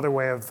there some other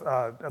way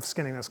of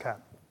skinning this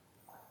cat?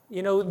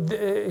 You know,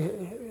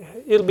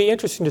 it'll be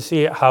interesting to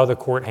see how the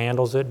court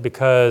handles it,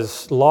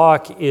 because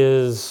Locke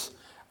is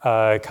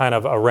kind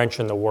of a wrench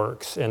in the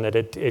works in that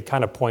it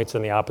kind of points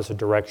in the opposite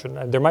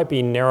direction. There might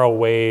be narrow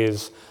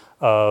ways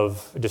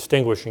of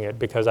distinguishing it,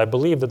 because I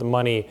believe that the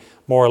money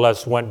more or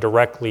less went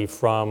directly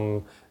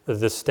from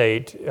the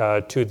state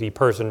to the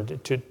person,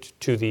 to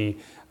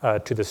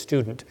the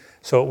student.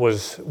 So it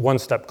was one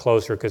step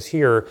closer, because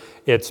here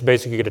it's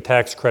basically you get a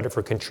tax credit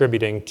for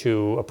contributing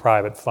to a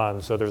private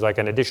fund. So there's like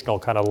an additional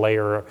kind of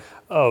layer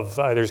of,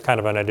 there's kind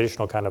of an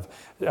additional kind of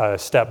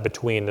step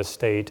between the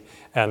state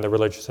and the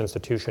religious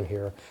institution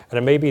here. And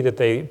it may be that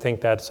they think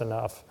that's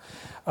enough.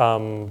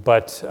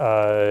 But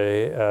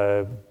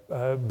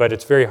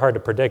it's very hard to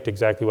predict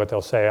exactly what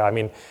they'll say. I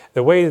mean,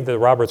 the way the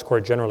Roberts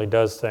Court generally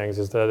does things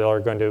is that they're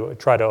going to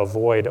try to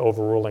avoid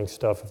overruling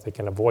stuff if they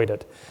can avoid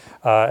it.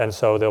 And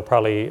so they'll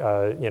probably,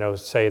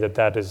 say that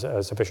that is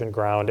sufficient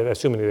ground,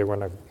 assuming they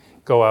want to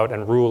go out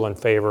and rule in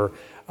favor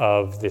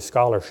of the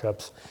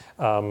scholarships,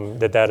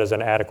 that is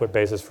an adequate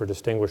basis for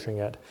distinguishing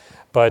it.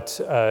 But,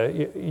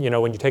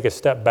 when you take a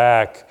step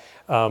back,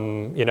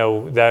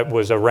 that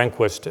was a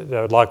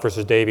Rehnquist, Locke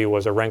versus Davey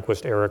was a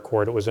Rehnquist era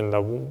court. It was in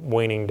the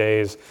waning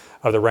days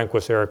of the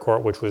Rehnquist era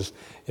court, which was,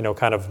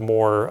 kind of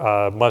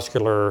more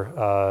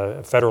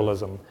muscular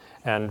federalism,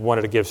 and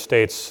wanted to give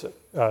states,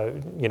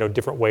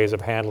 different ways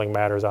of handling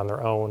matters on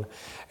their own.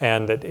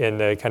 And that in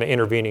the kind of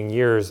intervening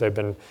years, they've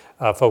been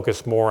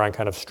focused more on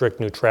kind of strict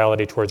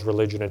neutrality towards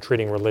religion and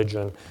treating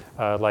religion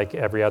like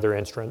every other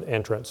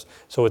entrance.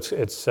 So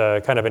it's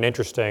kind of an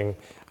interesting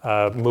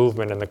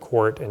movement in the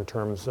court in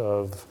terms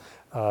of,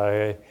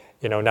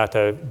 not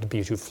to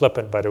be too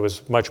flippant, but it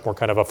was much more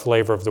kind of a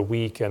flavor of the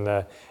week in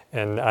the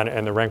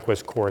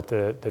Rehnquist court,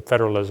 the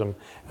federalism,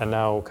 and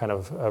now kind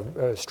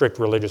of strict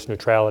religious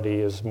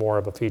neutrality is more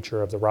of a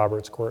feature of the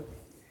Roberts Court.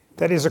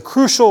 That is a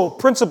crucial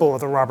principle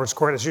of the Roberts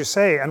Court, as you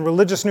say, and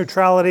religious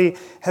neutrality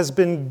has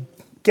been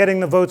getting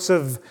the votes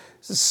of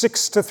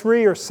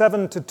 6-3 or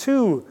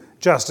 7-2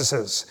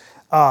 justices.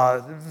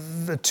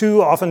 The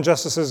two, often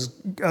Justices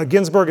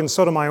Ginsburg and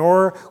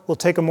Sotomayor, will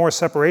take a more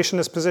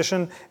separationist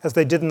position, as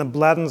they did in the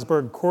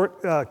Bladensburg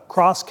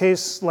Cross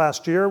case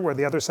last year, where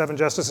the other 7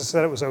 justices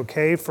said it was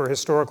okay for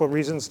historical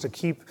reasons to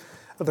keep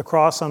the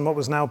cross on what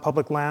was now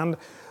public land.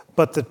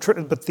 But the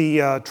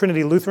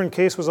Trinity Lutheran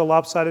case was a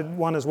lopsided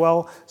one as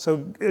well. So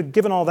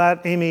given all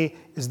that, Amy,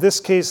 is this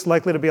case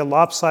likely to be a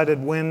lopsided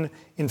win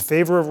in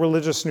favor of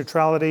religious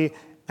neutrality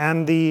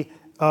and the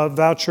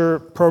voucher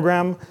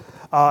program?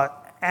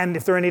 And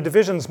if there are any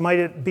divisions, might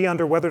it be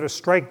under whether to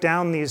strike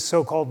down these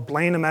so-called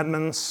Blaine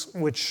amendments,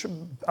 which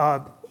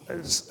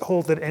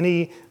hold that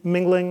any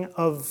mingling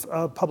of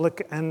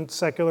public and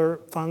secular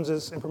funds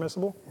is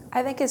impermissible?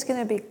 I think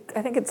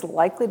it's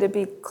likely to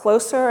be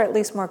closer, or at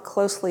least more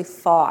closely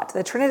fought.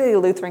 The Trinity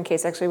Lutheran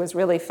case actually was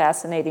really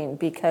fascinating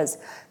because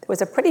there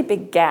was a pretty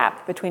big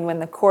gap between when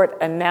the court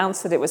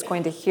announced that it was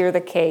going to hear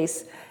the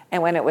case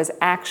and when it was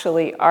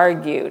actually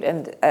argued.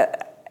 And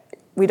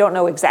we don't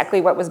know exactly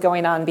what was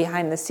going on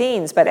behind the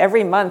scenes, but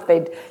every month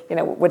they'd,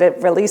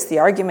 would release the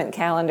argument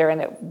calendar,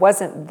 and it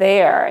wasn't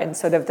there. And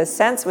sort of the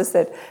sense was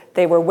that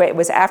it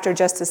was after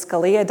Justice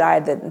Scalia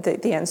died,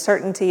 that the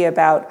uncertainty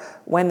about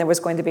when there was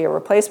going to be a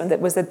replacement,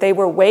 that was that they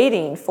were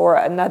waiting for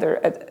a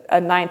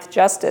 9th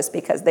justice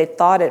because they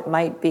thought it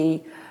might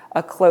be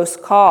a close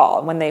call.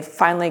 And when they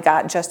finally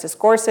got Justice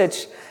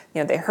Gorsuch,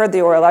 they heard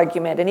the oral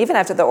argument, and even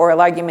after the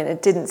oral argument,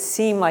 it didn't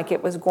seem like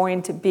it was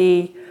going to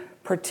be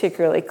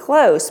particularly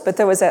close, but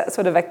there was a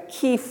sort of a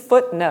key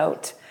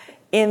footnote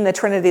in the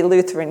Trinity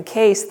Lutheran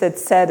case that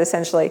said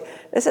essentially,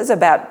 this is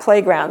about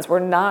playgrounds. We're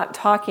not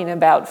talking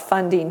about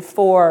funding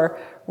for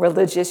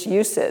religious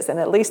uses. And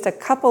at least a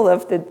couple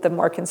of the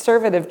more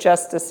conservative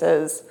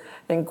justices,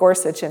 I think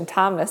Gorsuch and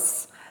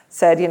Thomas,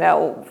 said,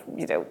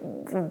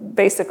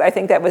 basically, I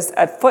think that was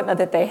a footnote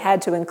that they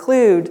had to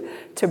include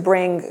to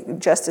bring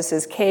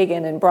Justices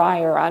Kagan and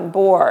Breyer on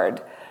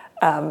board.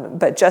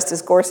 But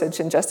Justice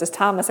Gorsuch and Justice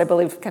Thomas, I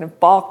believe, kind of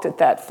balked at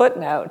that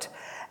footnote.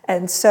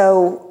 And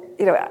so,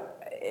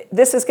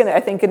 this is going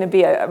to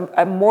be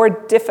a more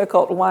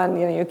difficult one.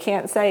 You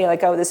can't say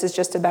this is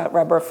just about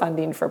rubber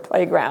funding for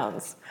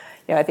playgrounds.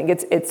 I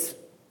think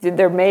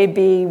there may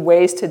be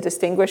ways to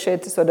distinguish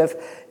it, to sort of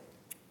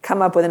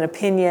come up with an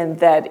opinion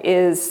that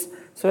is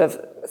sort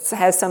of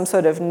has some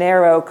sort of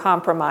narrow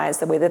compromise,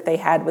 the way that they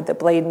had with the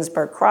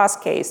Bladensburg Cross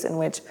case, in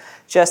which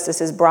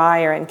Justices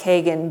Breyer and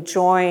Kagan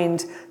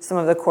joined some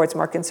of the court's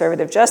more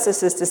conservative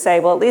justices to say,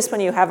 well, at least when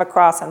you have a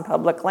cross on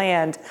public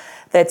land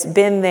that's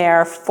been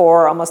there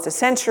for almost a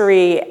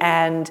century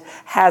and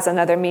has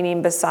another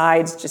meaning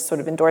besides just sort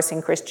of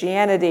endorsing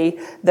Christianity,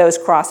 those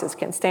crosses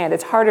can stand.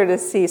 It's harder to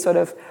see sort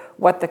of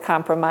what the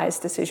compromise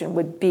decision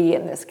would be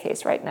in this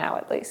case right now,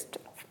 at least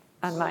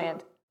on my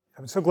end.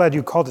 I'm so glad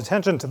you called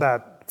attention to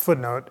that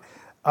footnote,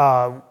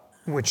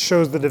 which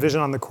shows the division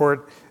on the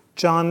court.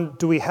 John,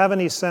 do we have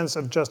any sense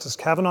of Justice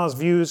Kavanaugh's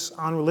views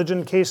on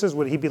religion cases?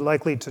 Would he be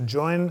likely to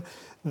join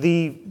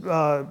the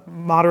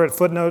moderate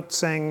footnote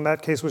saying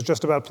that case was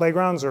just about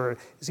playgrounds, or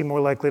is he more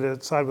likely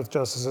to side with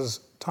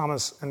Justices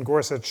Thomas and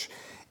Gorsuch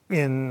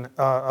in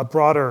a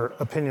broader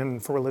opinion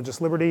for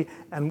religious liberty?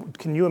 And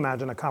can you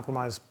imagine a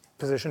compromise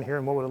position here,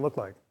 and what would it look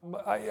like?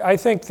 I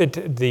think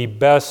that the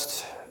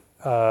best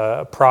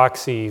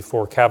proxy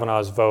for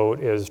Kavanaugh's vote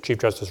is Chief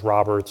Justice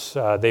Roberts.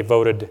 They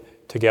voted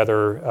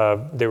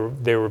together.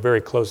 They were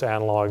very close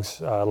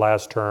analogs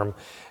last term.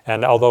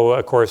 And although,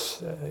 of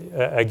course,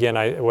 again,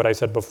 what I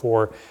said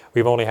before,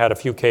 we've only had a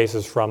few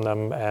cases from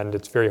them, and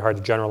it's very hard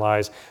to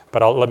generalize.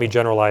 But let me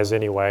generalize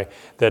anyway.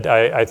 That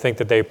I think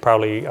that they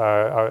probably,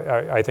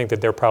 I think that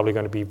they're probably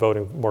going to be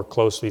voting more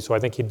closely. So I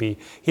think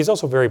he's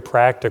also very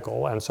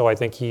practical, and so I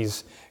think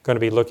he's going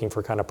to be looking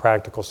for kind of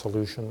practical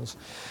solutions.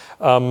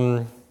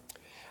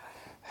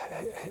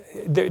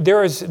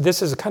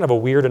 This is kind of a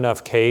weird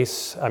enough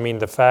case. I mean,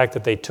 the fact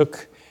that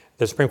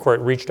the Supreme Court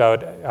reached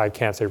out, I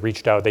can't say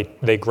reached out,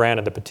 they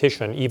granted the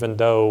petition even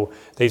though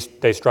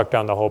they struck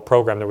down the whole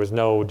program. There was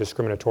no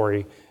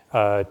discriminatory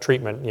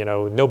treatment,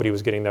 nobody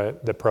was getting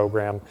the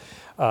program.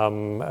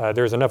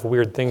 There's enough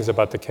weird things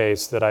about the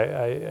case that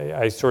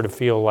I sort of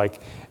feel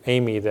like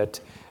Amy, that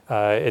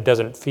it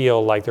doesn't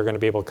feel like they're going to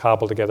be able to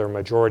cobble together a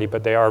majority,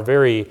 but they are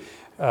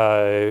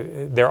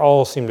they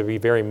all seem to be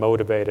very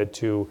motivated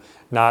to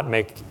not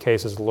make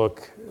cases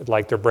look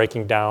like they're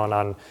breaking down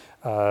on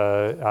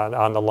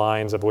the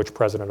lines of which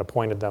president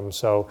appointed them.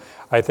 So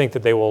I think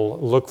that they will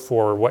look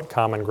for what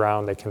common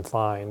ground they can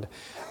find.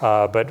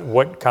 But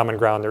what common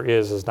ground there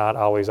is not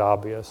always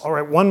obvious. All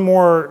right, one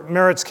more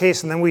merits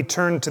case, and then we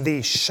turn to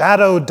the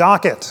shadow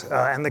docket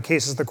and the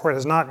cases the court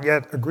has not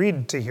yet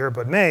agreed to hear,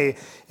 but may,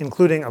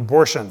 including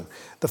abortion.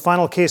 The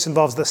final case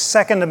involves the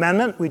Second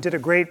Amendment. We did a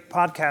great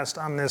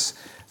podcast on this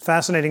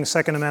fascinating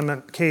Second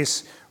Amendment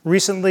case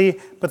recently,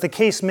 but the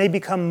case may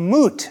become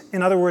moot.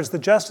 In other words, the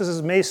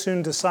justices may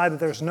soon decide that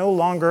there's no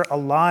longer a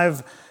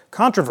live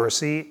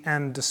controversy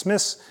and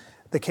dismiss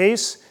the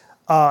case.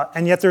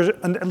 And yet there's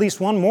at least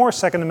one more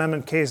Second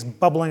Amendment case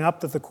bubbling up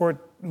that the court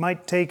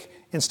might take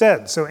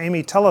instead. So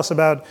Amy, tell us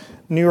about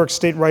New York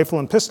State Rifle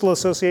and Pistol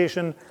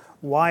Association,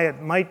 why it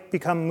might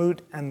become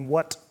moot, and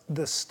what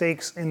the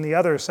stakes in the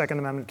other Second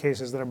Amendment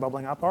cases that are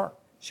bubbling up are.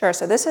 Sure,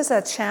 so this is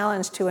a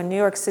challenge to a New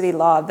York City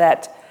law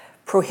that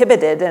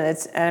prohibited,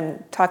 and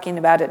I'm talking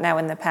about it now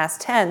in the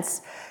past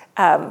tense,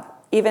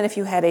 even if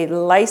you had a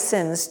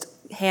licensed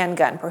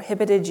handgun,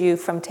 prohibited you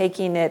from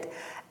taking it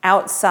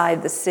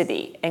outside the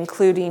city,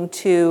 including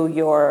to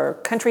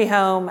your country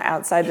home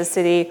outside the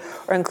city,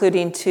 or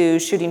including to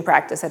shooting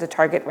practice at a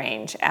target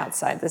range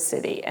outside the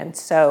city. And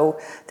so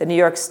the New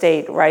York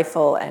State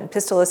Rifle and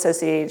Pistol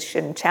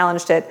Association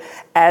challenged it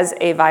as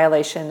a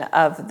violation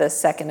of the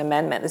Second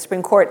Amendment. The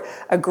Supreme Court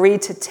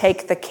agreed to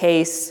take the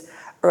case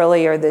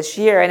earlier this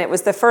year, and it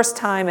was the first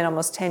time in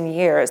almost 10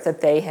 years that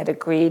they had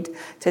agreed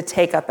to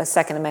take up a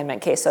Second Amendment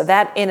case. So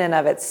that in and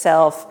of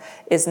itself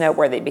is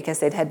noteworthy, because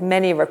they'd had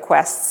many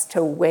requests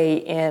to weigh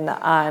in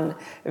on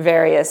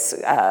various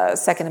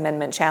Second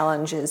Amendment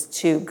challenges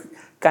to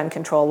gun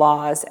control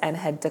laws and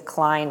had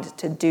declined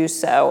to do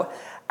so.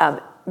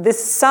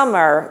 This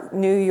summer,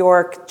 New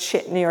York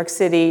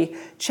City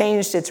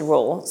changed its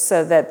rule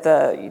so that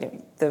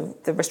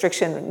the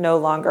restriction no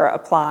longer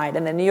applied,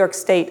 and then New York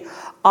State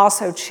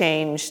also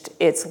changed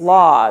its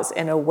laws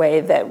in a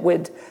way that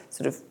would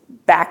sort of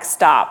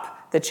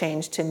backstop the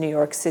change to New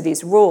York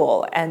City's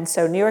rule. And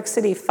so New York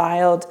City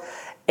filed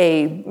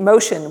a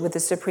motion with the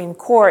Supreme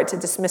Court to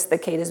dismiss the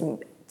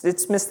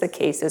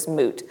case as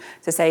moot,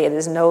 to say it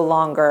is no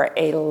longer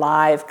a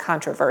live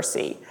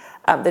controversy.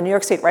 The New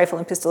York State Rifle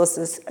and Pistol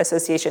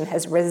Association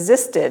has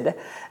resisted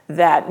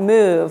that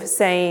move,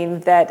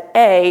 saying that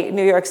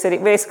New York City,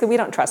 basically we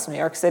don't trust New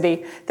York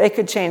City. They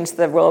could change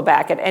the rule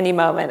back at any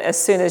moment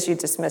as soon as you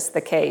dismiss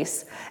the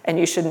case, and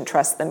you shouldn't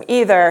trust them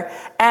either.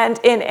 And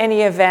in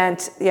any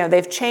event,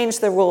 they've changed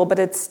the rule, but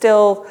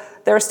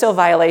there are still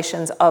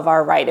violations of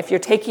our right. If you're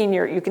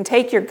you can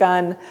take your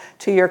gun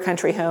to your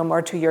country home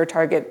or to your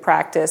target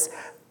practice,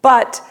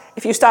 but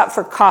if you stop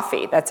for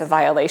coffee, that's a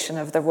violation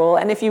of the rule.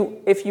 And if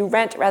you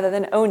rent rather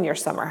than own your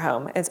summer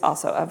home, it's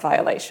also a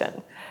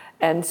violation.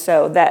 And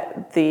so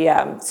that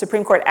the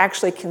Supreme Court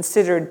actually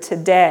considered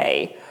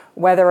today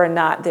whether or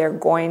not they're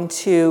going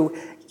to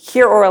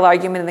hear oral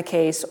argument in the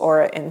case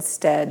or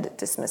instead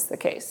dismiss the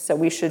case. So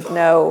we should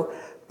know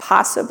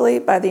possibly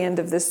by the end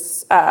of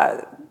this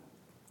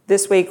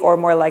this week or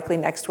more likely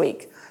next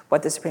week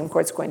what the Supreme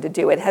Court's going to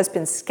do. It has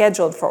been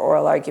scheduled for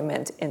oral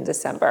argument in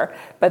December.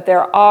 But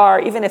there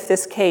are, even if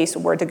this case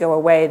were to go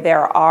away,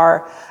 there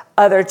are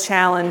other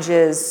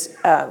challenges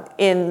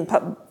in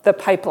the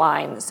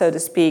pipeline, so to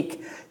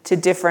speak, to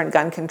different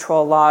gun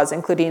control laws,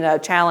 including a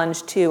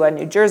challenge to a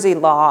New Jersey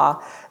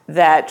law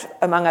that,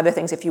 among other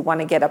things, if you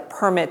want to get a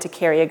permit to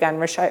carry a gun,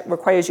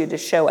 requires you to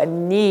show a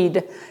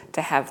need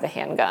to have the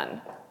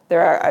handgun.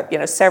 There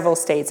are several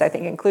states, I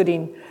think,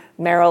 including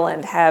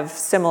Maryland, have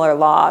similar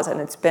laws, and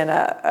it's been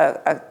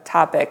a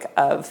topic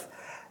of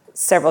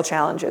several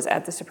challenges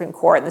at the Supreme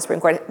Court. And the Supreme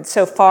Court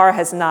so far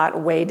has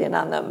not weighed in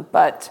on them,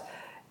 but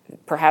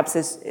perhaps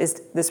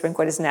the Supreme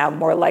Court is now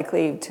more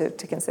likely to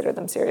consider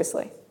them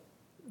seriously.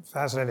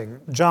 Fascinating.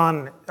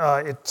 John,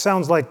 it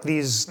sounds like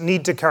these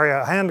need to carry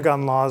a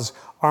handgun laws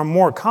are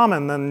more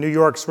common than New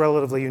York's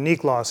relatively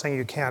unique law saying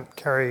you can't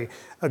carry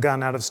a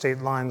gun out of state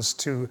lines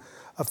to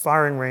a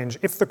firing range.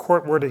 If the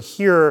court were to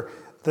hear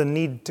the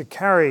need to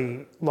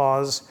carry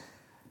laws,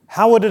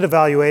 how would it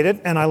evaluate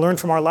it? And I learned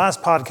from our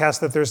last podcast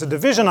that there's a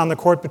division on the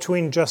court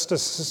between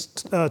Justice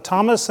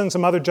Thomas and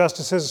some other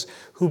justices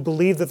who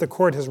believe that the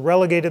court has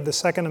relegated the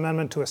Second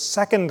Amendment to a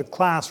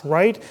second-class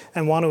right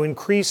and want to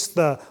increase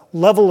the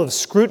level of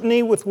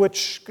scrutiny with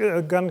which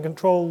gun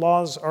control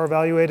laws are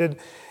evaluated,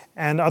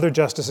 and other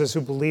justices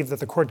who believe that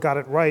the court got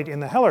it right in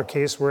the Heller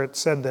case where it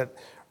said that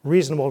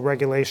reasonable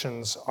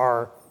regulations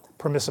are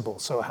permissible.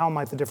 So how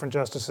might the different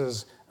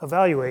justices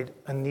evaluate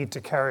a need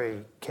to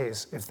carry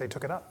case if they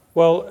took it up?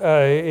 Well,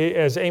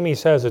 as Amy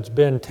says, it's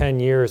been 10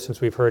 years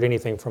since we've heard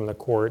anything from the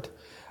court.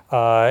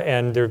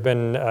 And there have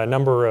been a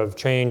number of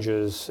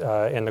changes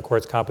in the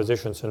court's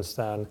composition since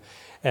then.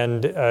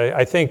 And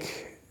I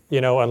think,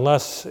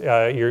 unless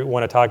you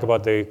want to talk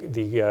about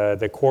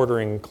the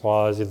quartering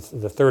clause, it's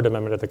the Third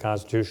Amendment of the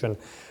Constitution,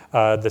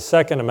 the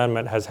Second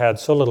Amendment has had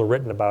so little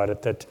written about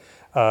it that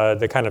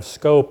the kind of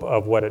scope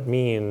of what it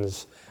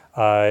means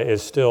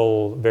is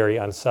still very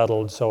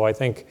unsettled. So I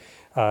think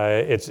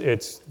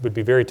it would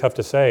be very tough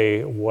to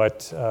say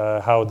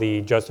how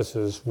the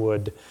justices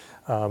would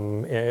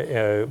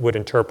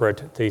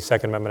interpret the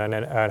Second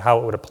Amendment and how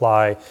it would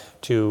apply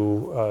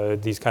to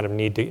these kind of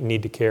need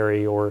to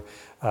carry or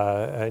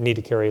need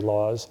to carry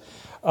laws.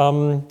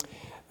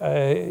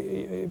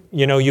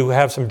 You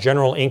have some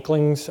general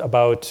inklings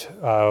about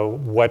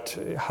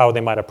how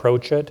they might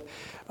approach it.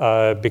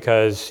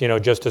 Because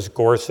Justice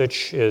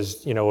Gorsuch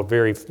is a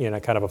very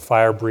kind of a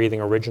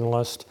fire-breathing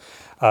originalist.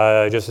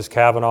 Justice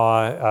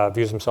Kavanaugh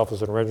views himself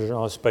as an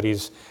originalist, but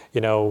he's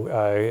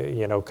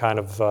kind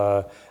of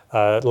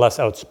less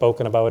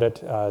outspoken about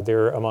it.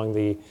 They're among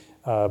the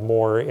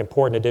more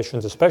important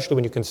additions, especially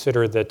when you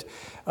consider that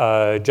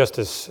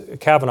Justice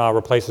Kavanaugh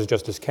replaces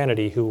Justice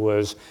Kennedy, who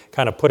was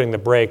kind of putting the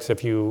brakes.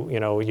 If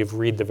you've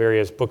read the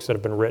various books that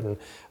have been written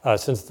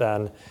since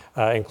then,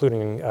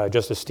 including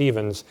Justice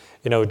Stevens,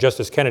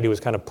 Justice Kennedy was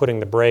kind of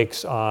putting the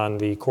brakes on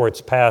the court's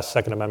past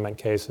Second Amendment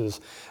cases,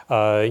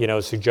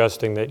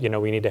 suggesting that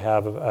we need to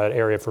have an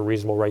area for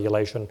reasonable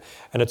regulation.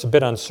 And it's a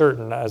bit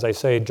uncertain. As I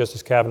say,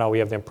 Justice Kavanaugh, we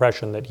have the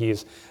impression that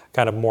he's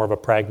kind of more of a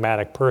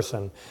pragmatic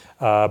person.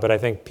 But I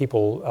think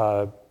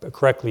people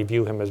correctly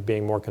view him as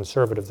being more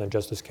conservative than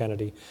Justice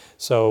Kennedy.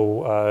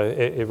 So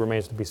it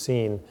remains to be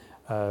seen,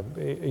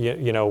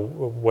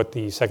 what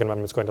the Second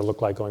Amendment is going to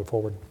look like going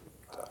forward.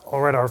 All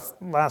right, our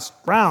last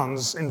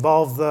rounds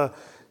involve the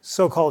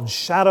so-called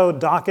shadow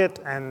docket,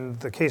 and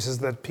the cases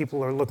that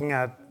people are looking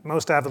at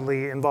most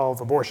avidly involve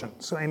abortion.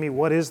 So Amy,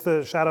 what is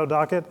the shadow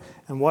docket,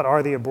 and what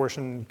are the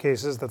abortion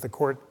cases that the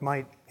court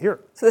might hear?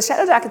 So the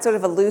shadow docket is sort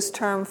of a loose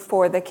term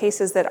for the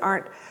cases that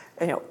aren't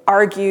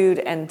argued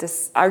on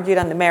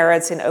the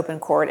merits in open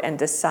court and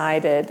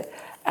decided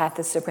at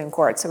the Supreme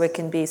Court. So it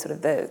can be sort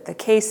of the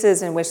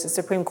cases in which the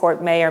Supreme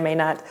Court may or may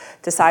not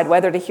decide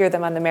whether to hear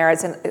them on the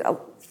merits. And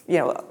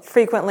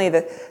frequently,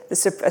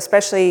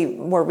 especially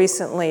more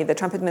recently, the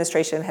Trump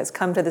administration has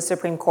come to the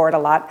Supreme Court a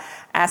lot,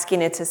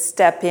 asking it to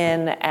step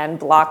in and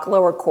block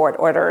lower court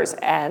orders,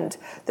 and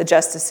the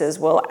justices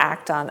will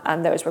act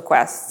on those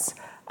requests.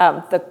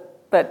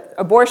 But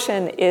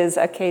abortion is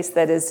a case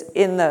that is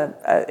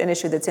an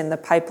issue that's in the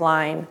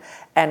pipeline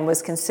and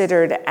was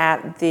considered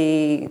at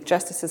the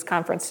Justices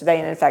Conference today,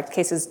 and in fact,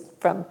 cases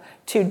from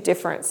 2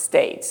 different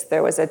states.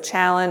 There was a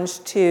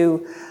challenge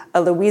to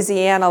a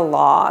Louisiana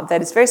law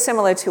that is very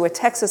similar to a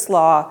Texas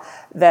law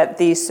that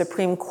the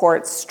Supreme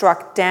Court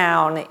struck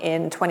down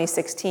in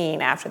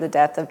 2016 after the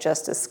death of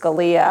Justice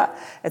Scalia.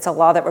 It's a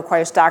law that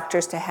requires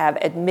doctors to have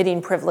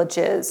admitting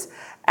privileges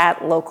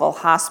at local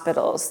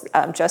hospitals.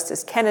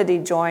 Justice Kennedy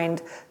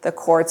joined the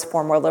court's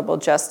former liberal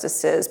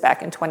justices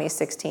back in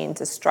 2016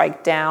 to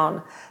strike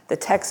down the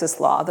Texas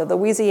law. The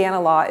Louisiana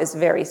law is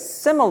very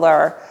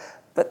similar,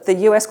 but the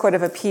U.S. Court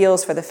of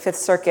Appeals for the Fifth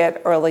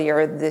Circuit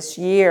earlier this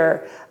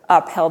year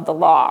upheld the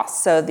law.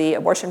 So the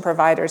abortion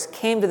providers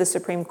came to the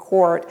Supreme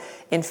Court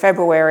in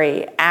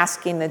February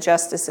asking the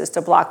justices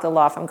to block the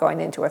law from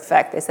going into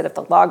effect. They said if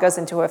the law goes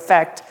into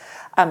effect,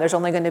 there's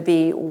only going to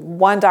be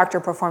 1 doctor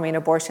performing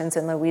abortions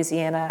in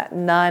Louisiana,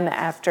 none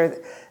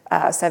after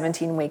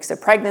 17 weeks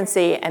of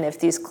pregnancy, and if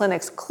these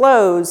clinics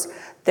close,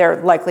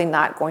 they're likely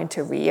not going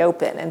to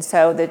reopen. And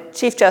so the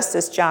Chief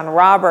Justice John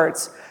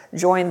Roberts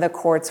joined the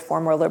court's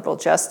former liberal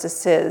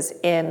justices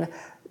in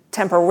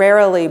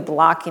temporarily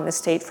blocking the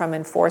state from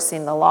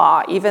enforcing the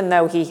law, even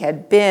though he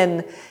had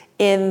been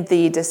in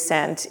the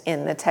dissent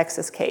in the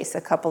Texas case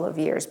a couple of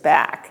years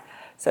back.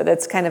 So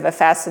that's kind of a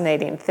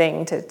fascinating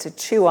thing to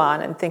chew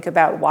on and think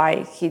about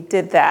why he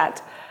did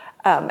that.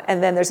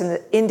 And then there's an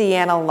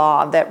Indiana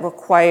law that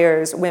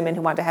requires women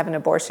who want to have an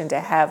abortion to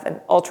have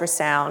an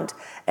ultrasound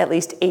at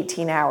least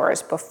 18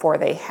 hours before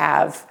they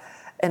have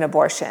an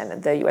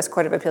abortion. The U.S.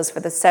 Court of Appeals for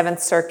the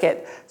Seventh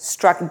Circuit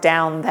struck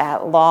down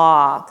that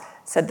law,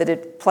 said that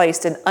it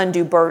placed an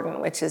undue burden,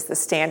 which is the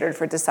standard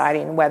for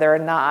deciding whether or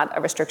not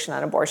a restriction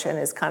on abortion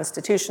is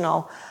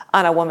constitutional,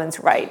 on a woman's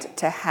right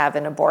to have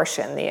an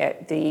abortion.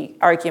 The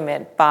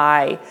argument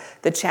by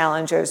the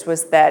challengers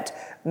was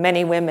that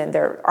many women,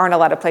 there aren't a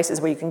lot of places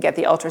where you can get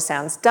the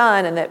ultrasounds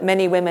done, and that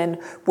many women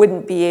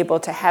wouldn't be able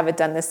to have it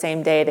done the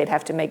same day. They'd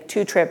have to make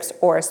 2 trips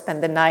or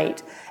spend the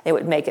night. It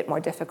would make it more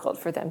difficult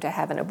for them to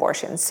have an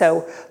abortion.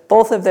 So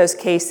both of those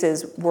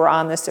cases were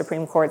on the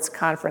Supreme Court's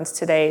conference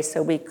today,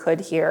 so we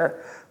could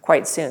hear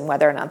quite soon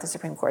whether or not the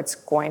Supreme Court's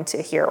going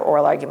to hear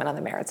oral argument on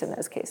the merits in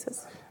those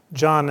cases.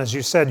 John, as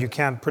you said, you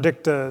can't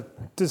predict a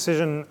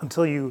decision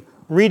until you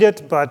read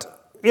it,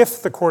 but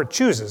if the court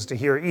chooses to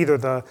hear either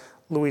the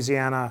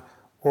Louisiana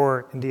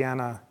or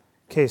Indiana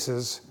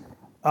cases,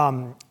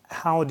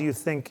 how do you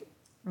think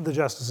the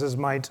justices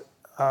might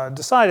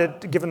decide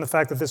it, given the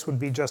fact that this would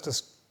be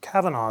Justice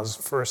Kavanaugh's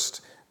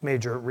first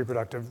major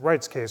reproductive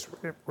rights case,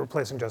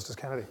 replacing Justice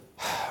Kennedy?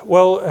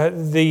 Well,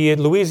 the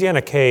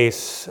Louisiana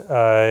case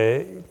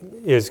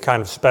is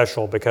kind of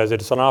special because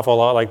it's an awful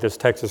lot like this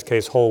Texas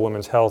case, Whole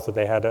Women's Health, that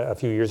they had a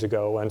few years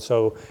ago. And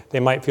so they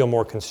might feel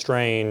more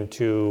constrained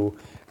to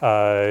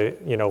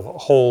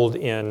hold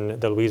in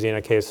the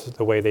Louisiana case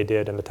the way they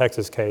did in the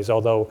Texas case,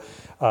 although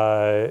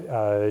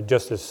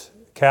Justice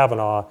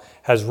Kavanaugh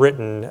has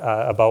written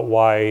about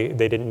why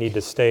they didn't need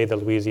to stay the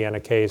Louisiana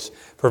case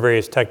for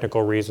various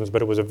technical reasons,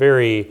 but it was a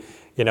very,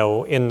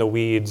 in the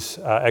weeds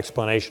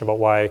explanation about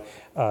why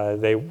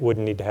they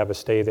wouldn't need to have a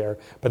stay there.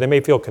 But they may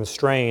feel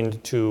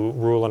constrained to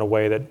rule in a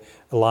way that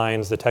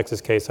aligns the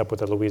Texas case up with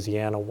the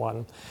Louisiana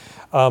one.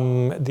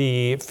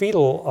 The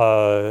fetal,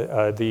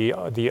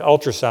 the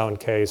ultrasound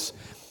case,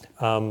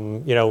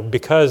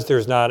 because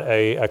there's not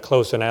a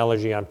close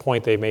analogy on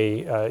point, they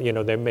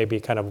may be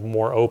kind of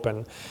more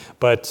open.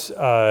 But,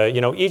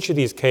 each of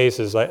these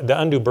cases, like the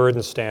undue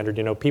burden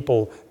standard,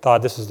 people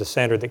thought this is the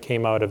standard that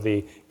came out of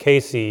the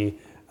Casey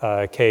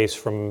case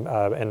from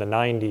in the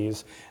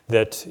 90s,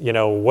 that,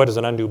 what is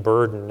an undue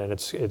burden? And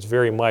it's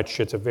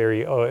a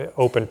very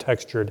open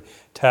textured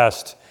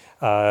test.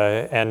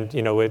 And,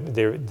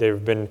 there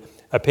have been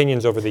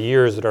opinions over the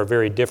years that are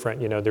very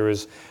different. There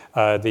was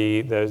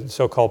the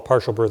so-called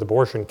partial birth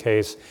abortion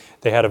case.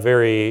 They had a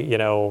very,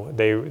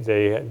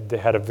 they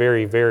had a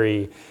very,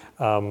 very,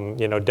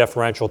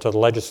 deferential to the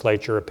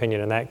legislature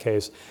opinion in that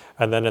case.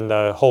 And then in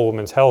the Whole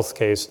Women's Health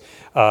case,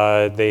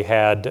 they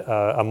had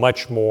a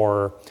much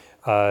more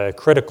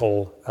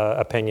critical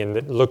opinion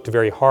that looked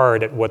very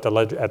hard at what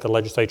at the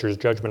legislature's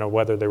judgment on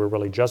whether they were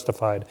really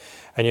justified.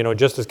 And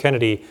Justice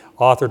Kennedy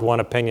authored one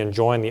opinion,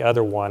 joined the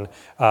other one,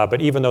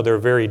 but even though they're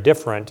very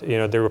different,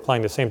 they were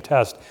applying the same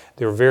test,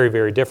 they were very,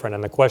 very different.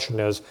 And the question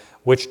is,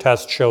 which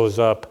test shows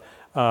up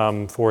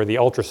for the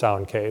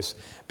ultrasound case?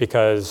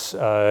 Because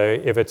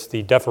if it's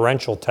the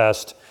deferential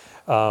test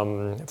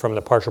from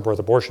the partial birth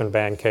abortion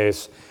ban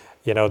case,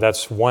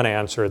 that's one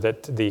answer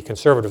that the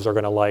conservatives are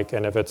going to like.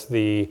 And if it's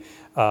the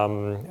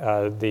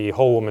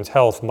Whole Woman's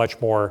Health, much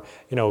more,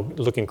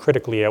 looking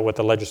critically at what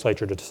the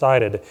legislature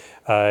decided,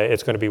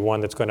 it's going to be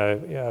one that's going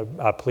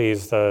to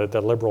please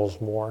the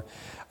liberals more.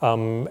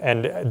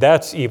 And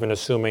that's even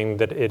assuming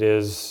that it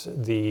is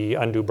the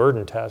undue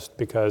burden test,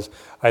 because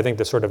I think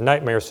the sort of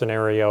nightmare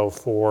scenario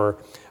for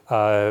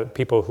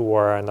people who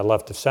are on the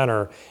left of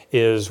center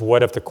is,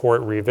 what if the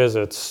court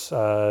revisits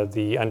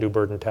the undue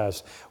burden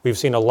test? We've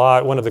seen a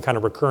lot, one of the kind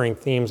of recurring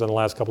themes in the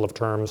last couple of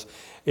terms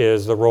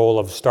is the role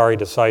of stare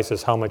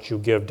decisis, how much you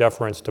give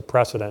deference to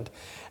precedent.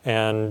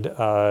 And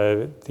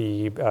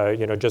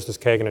Justice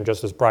Kagan and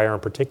Justice Breyer in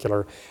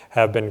particular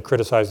have been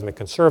criticizing the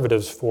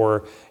conservatives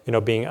for,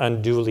 being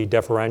unduly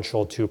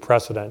deferential to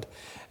precedent.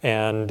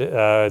 And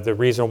the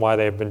reason why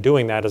they've been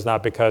doing that is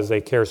not because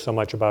they care so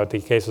much about the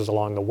cases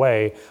along the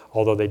way,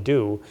 although they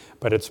do,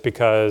 but it's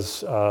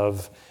because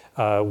of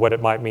what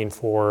it might mean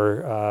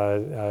for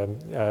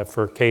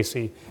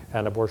Casey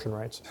and abortion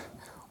rights.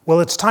 Well,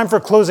 it's time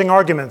for closing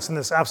arguments in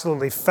this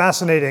absolutely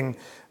fascinating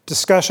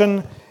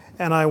discussion.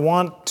 And I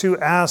want to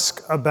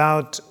ask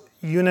about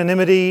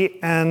unanimity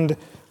and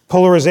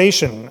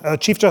polarization.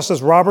 Chief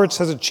Justice Roberts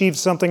has achieved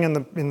something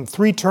in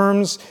 3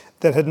 terms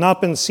that had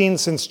not been seen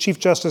since Chief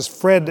Justice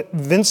Fred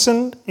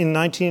Vinson in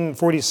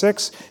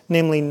 1946,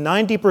 namely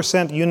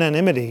 90%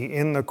 unanimity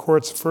in the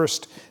court's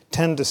first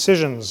 10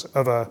 decisions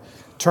of a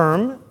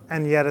term.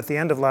 and yet at the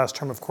end of last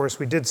term, of course,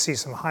 we did see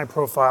some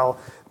high-profile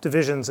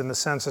divisions in the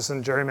census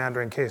and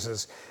gerrymandering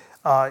cases.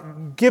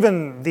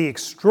 Given the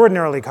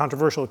extraordinarily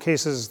controversial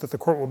cases that the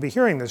court will be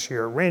hearing this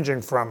year,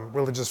 ranging from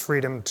religious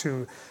freedom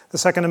to the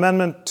Second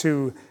Amendment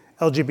to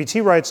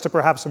LGBT rights to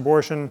perhaps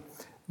abortion,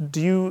 do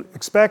you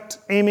expect,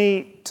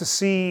 Amy, to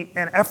see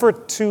an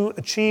effort to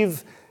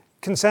achieve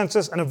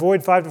consensus and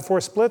avoid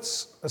 5-4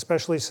 splits,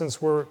 especially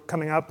since we're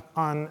coming up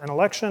on an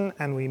election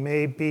and we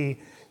may be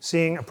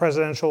seeing a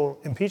presidential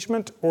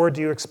impeachment? Or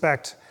do you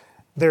expect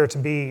there to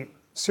be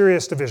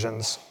serious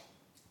divisions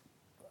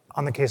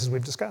on the cases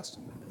we've discussed?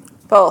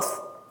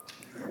 Both.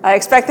 I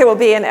expect there will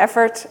be an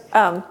effort,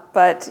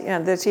 but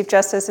the Chief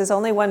Justice is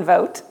only one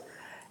vote,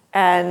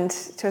 and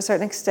to a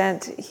certain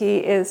extent, he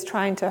is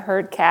trying to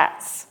herd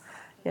cats,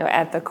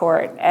 at the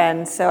court.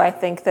 And so I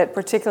think that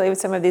particularly with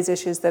some of these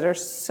issues that are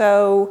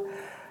so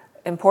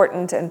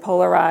important and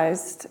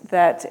polarized,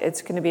 that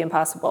it's going to be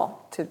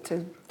impossible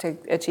to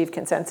achieve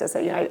consensus.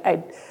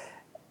 I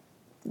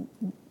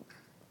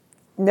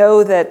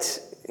know that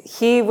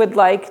he would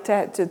like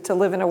to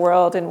live in a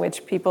world in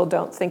which people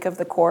don't think of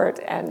the court,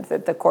 and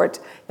that the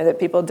court, that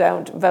people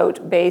don't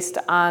vote based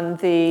on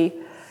the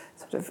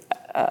sort of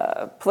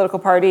political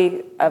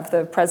party of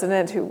the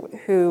president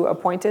who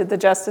appointed the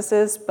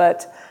justices.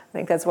 But I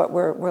think that's what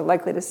we're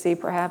likely to see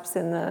perhaps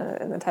in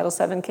the Title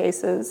VII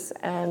cases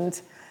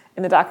and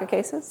in the DACA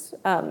cases.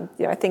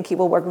 I think he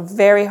will work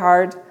very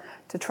hard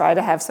to try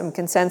to have some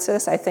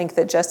consensus. I think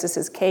that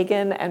Justices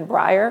Kagan and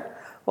Breyer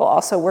will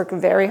also work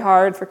very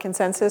hard for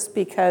consensus,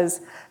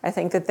 because I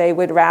think that they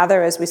would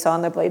rather, as we saw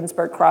in the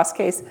Bladensburg Cross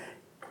case,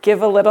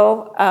 give a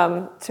little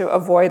to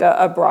avoid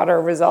a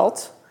broader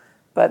result,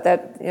 but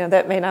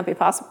that may not be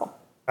possible.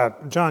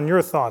 John,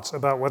 your thoughts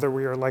about whether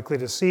we are likely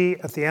to see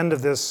at the end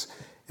of this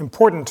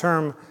important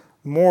term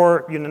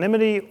more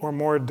unanimity or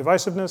more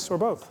divisiveness, or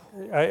both?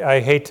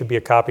 I hate to be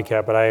a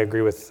copycat, but I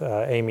agree with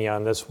Amy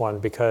on this one,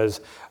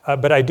 because,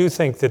 but I do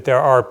think that there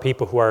are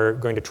people who are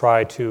going to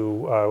try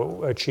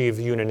to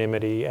achieve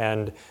unanimity,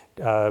 and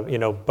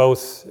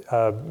both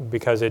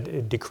because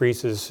it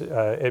decreases,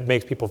 it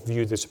makes people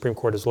view the Supreme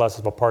Court as less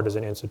of a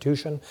partisan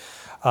institution,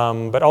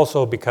 but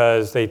also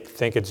because they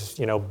think it's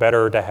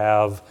better to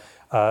have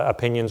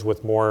opinions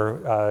with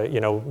more,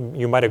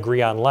 you might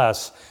agree on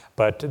less,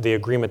 but the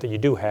agreement that you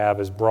do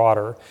have is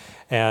broader.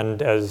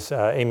 And as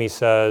Amy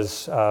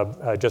says,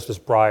 Justice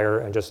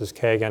Breyer and Justice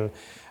Kagan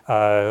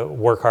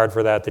work hard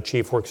for that. The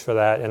Chief works for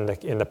that.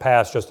 In the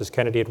past, Justice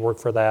Kennedy had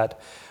worked for that.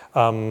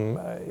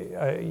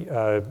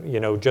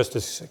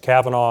 Justice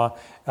Kavanaugh,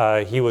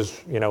 he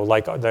was,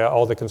 like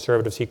all the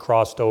conservatives, he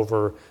crossed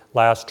over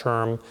last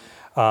term.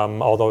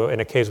 Although in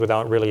a case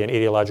without really an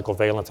ideological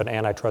valence, an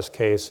antitrust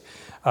case.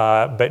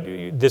 But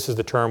this is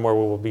the term where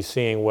we will be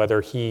seeing whether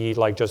he,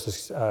 like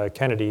Justice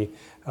Kennedy,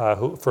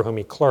 for whom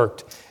he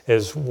clerked,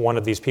 is one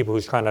of these people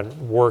who's trying to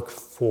work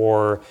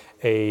for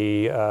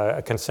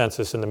a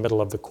consensus in the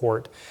middle of the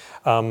court.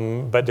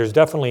 But there's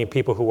definitely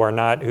people who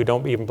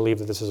don't even believe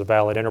that this is a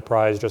valid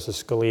enterprise.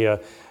 Justice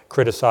Scalia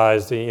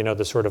criticized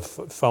the sort of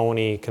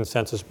phony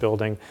consensus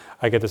building.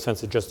 I get the sense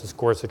that Justice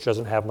Gorsuch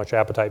doesn't have much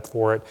appetite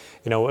for it.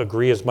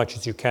 Agree as much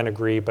as you can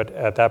agree, but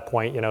at that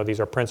point, these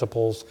are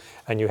principles,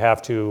 and you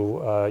have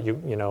to,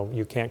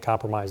 you can't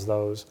compromise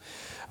those.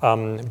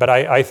 But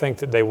I think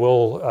that they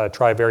will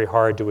try very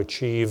hard to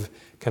achieve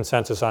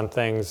consensus on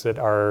things that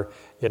are,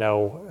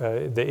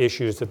 the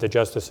issues that the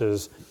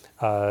justices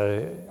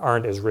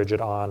aren't as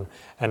rigid on,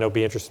 and it'll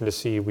be interesting to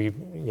see.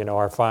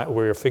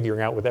 We're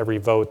figuring out with every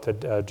vote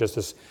that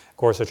Justice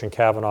Gorsuch and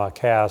Kavanaugh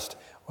cast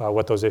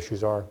what those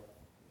issues are.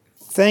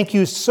 Thank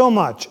you so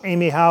much,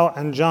 Amy Howe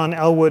and John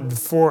Elwood,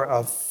 for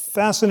a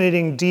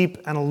fascinating, deep,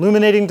 and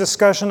illuminating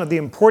discussion of the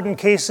important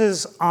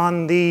cases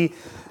on the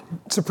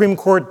Supreme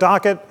Court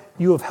docket.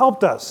 You have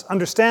helped us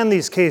understand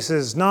these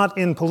cases, not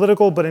in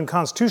political, but in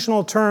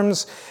constitutional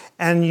terms,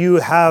 and you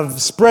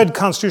have spread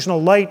constitutional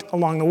light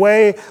along the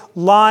way.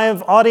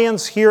 Live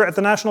audience here at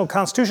the National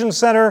Constitution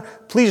Center,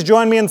 please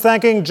join me in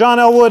thanking John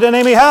Elwood and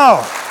Amy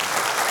Howe.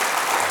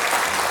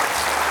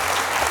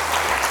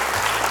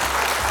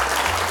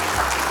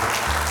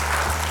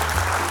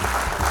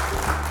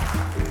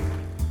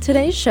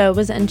 Today's show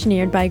was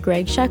engineered by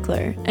Greg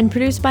Scheckler and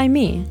produced by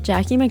me,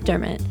 Jackie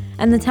McDermott,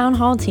 and the Town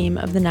Hall team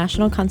of the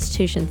National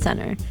Constitution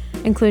Center,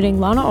 including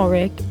Lana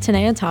Ulrich,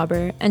 Tanea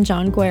Tauber, and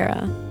John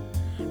Guerra.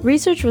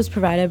 Research was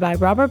provided by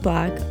Robert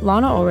Black,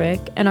 Lana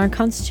Ulrich, and our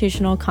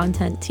constitutional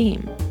content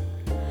team.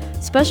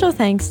 Special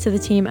thanks to the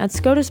team at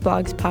SCOTUS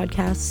Blog's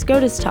podcast,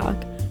 SCOTUS Talk,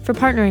 for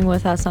partnering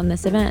with us on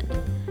this event.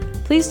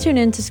 Please tune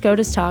in to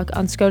SCOTUS Talk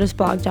on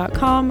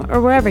scotusblog.com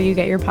or wherever you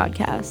get your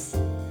podcasts.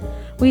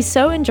 We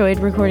so enjoyed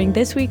recording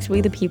this week's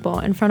We the People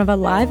in front of a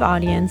live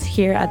audience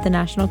here at the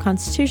National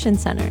Constitution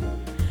Center.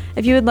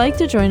 If you would like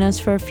to join us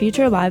for a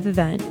future live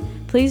event,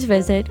 please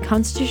visit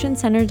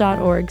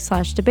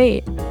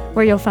constitutioncenter.org/debate,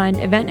 where you'll find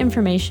event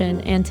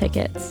information and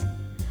tickets.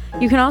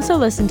 You can also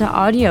listen to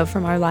audio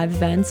from our live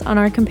events on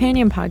our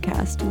companion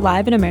podcast,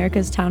 Live in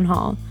America's Town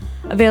Hall,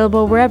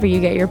 available wherever you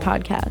get your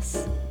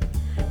podcasts.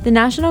 The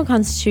National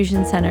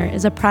Constitution Center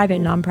is a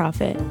private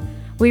nonprofit.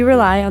 We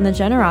rely on the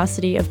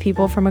generosity of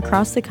people from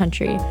across the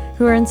country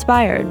who are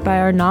inspired by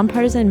our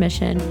nonpartisan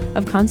mission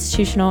of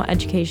constitutional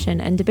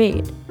education and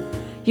debate.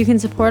 You can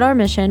support our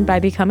mission by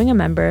becoming a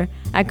member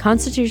at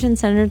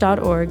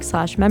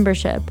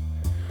constitutioncenter.org/membership,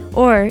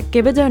 or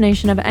give a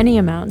donation of any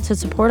amount to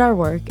support our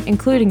work,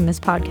 including this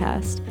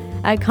podcast,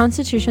 at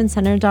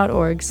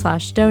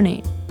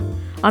constitutioncenter.org/donate.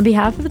 On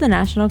behalf of the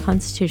National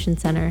Constitution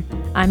Center,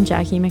 I'm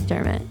Jackie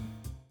McDermott.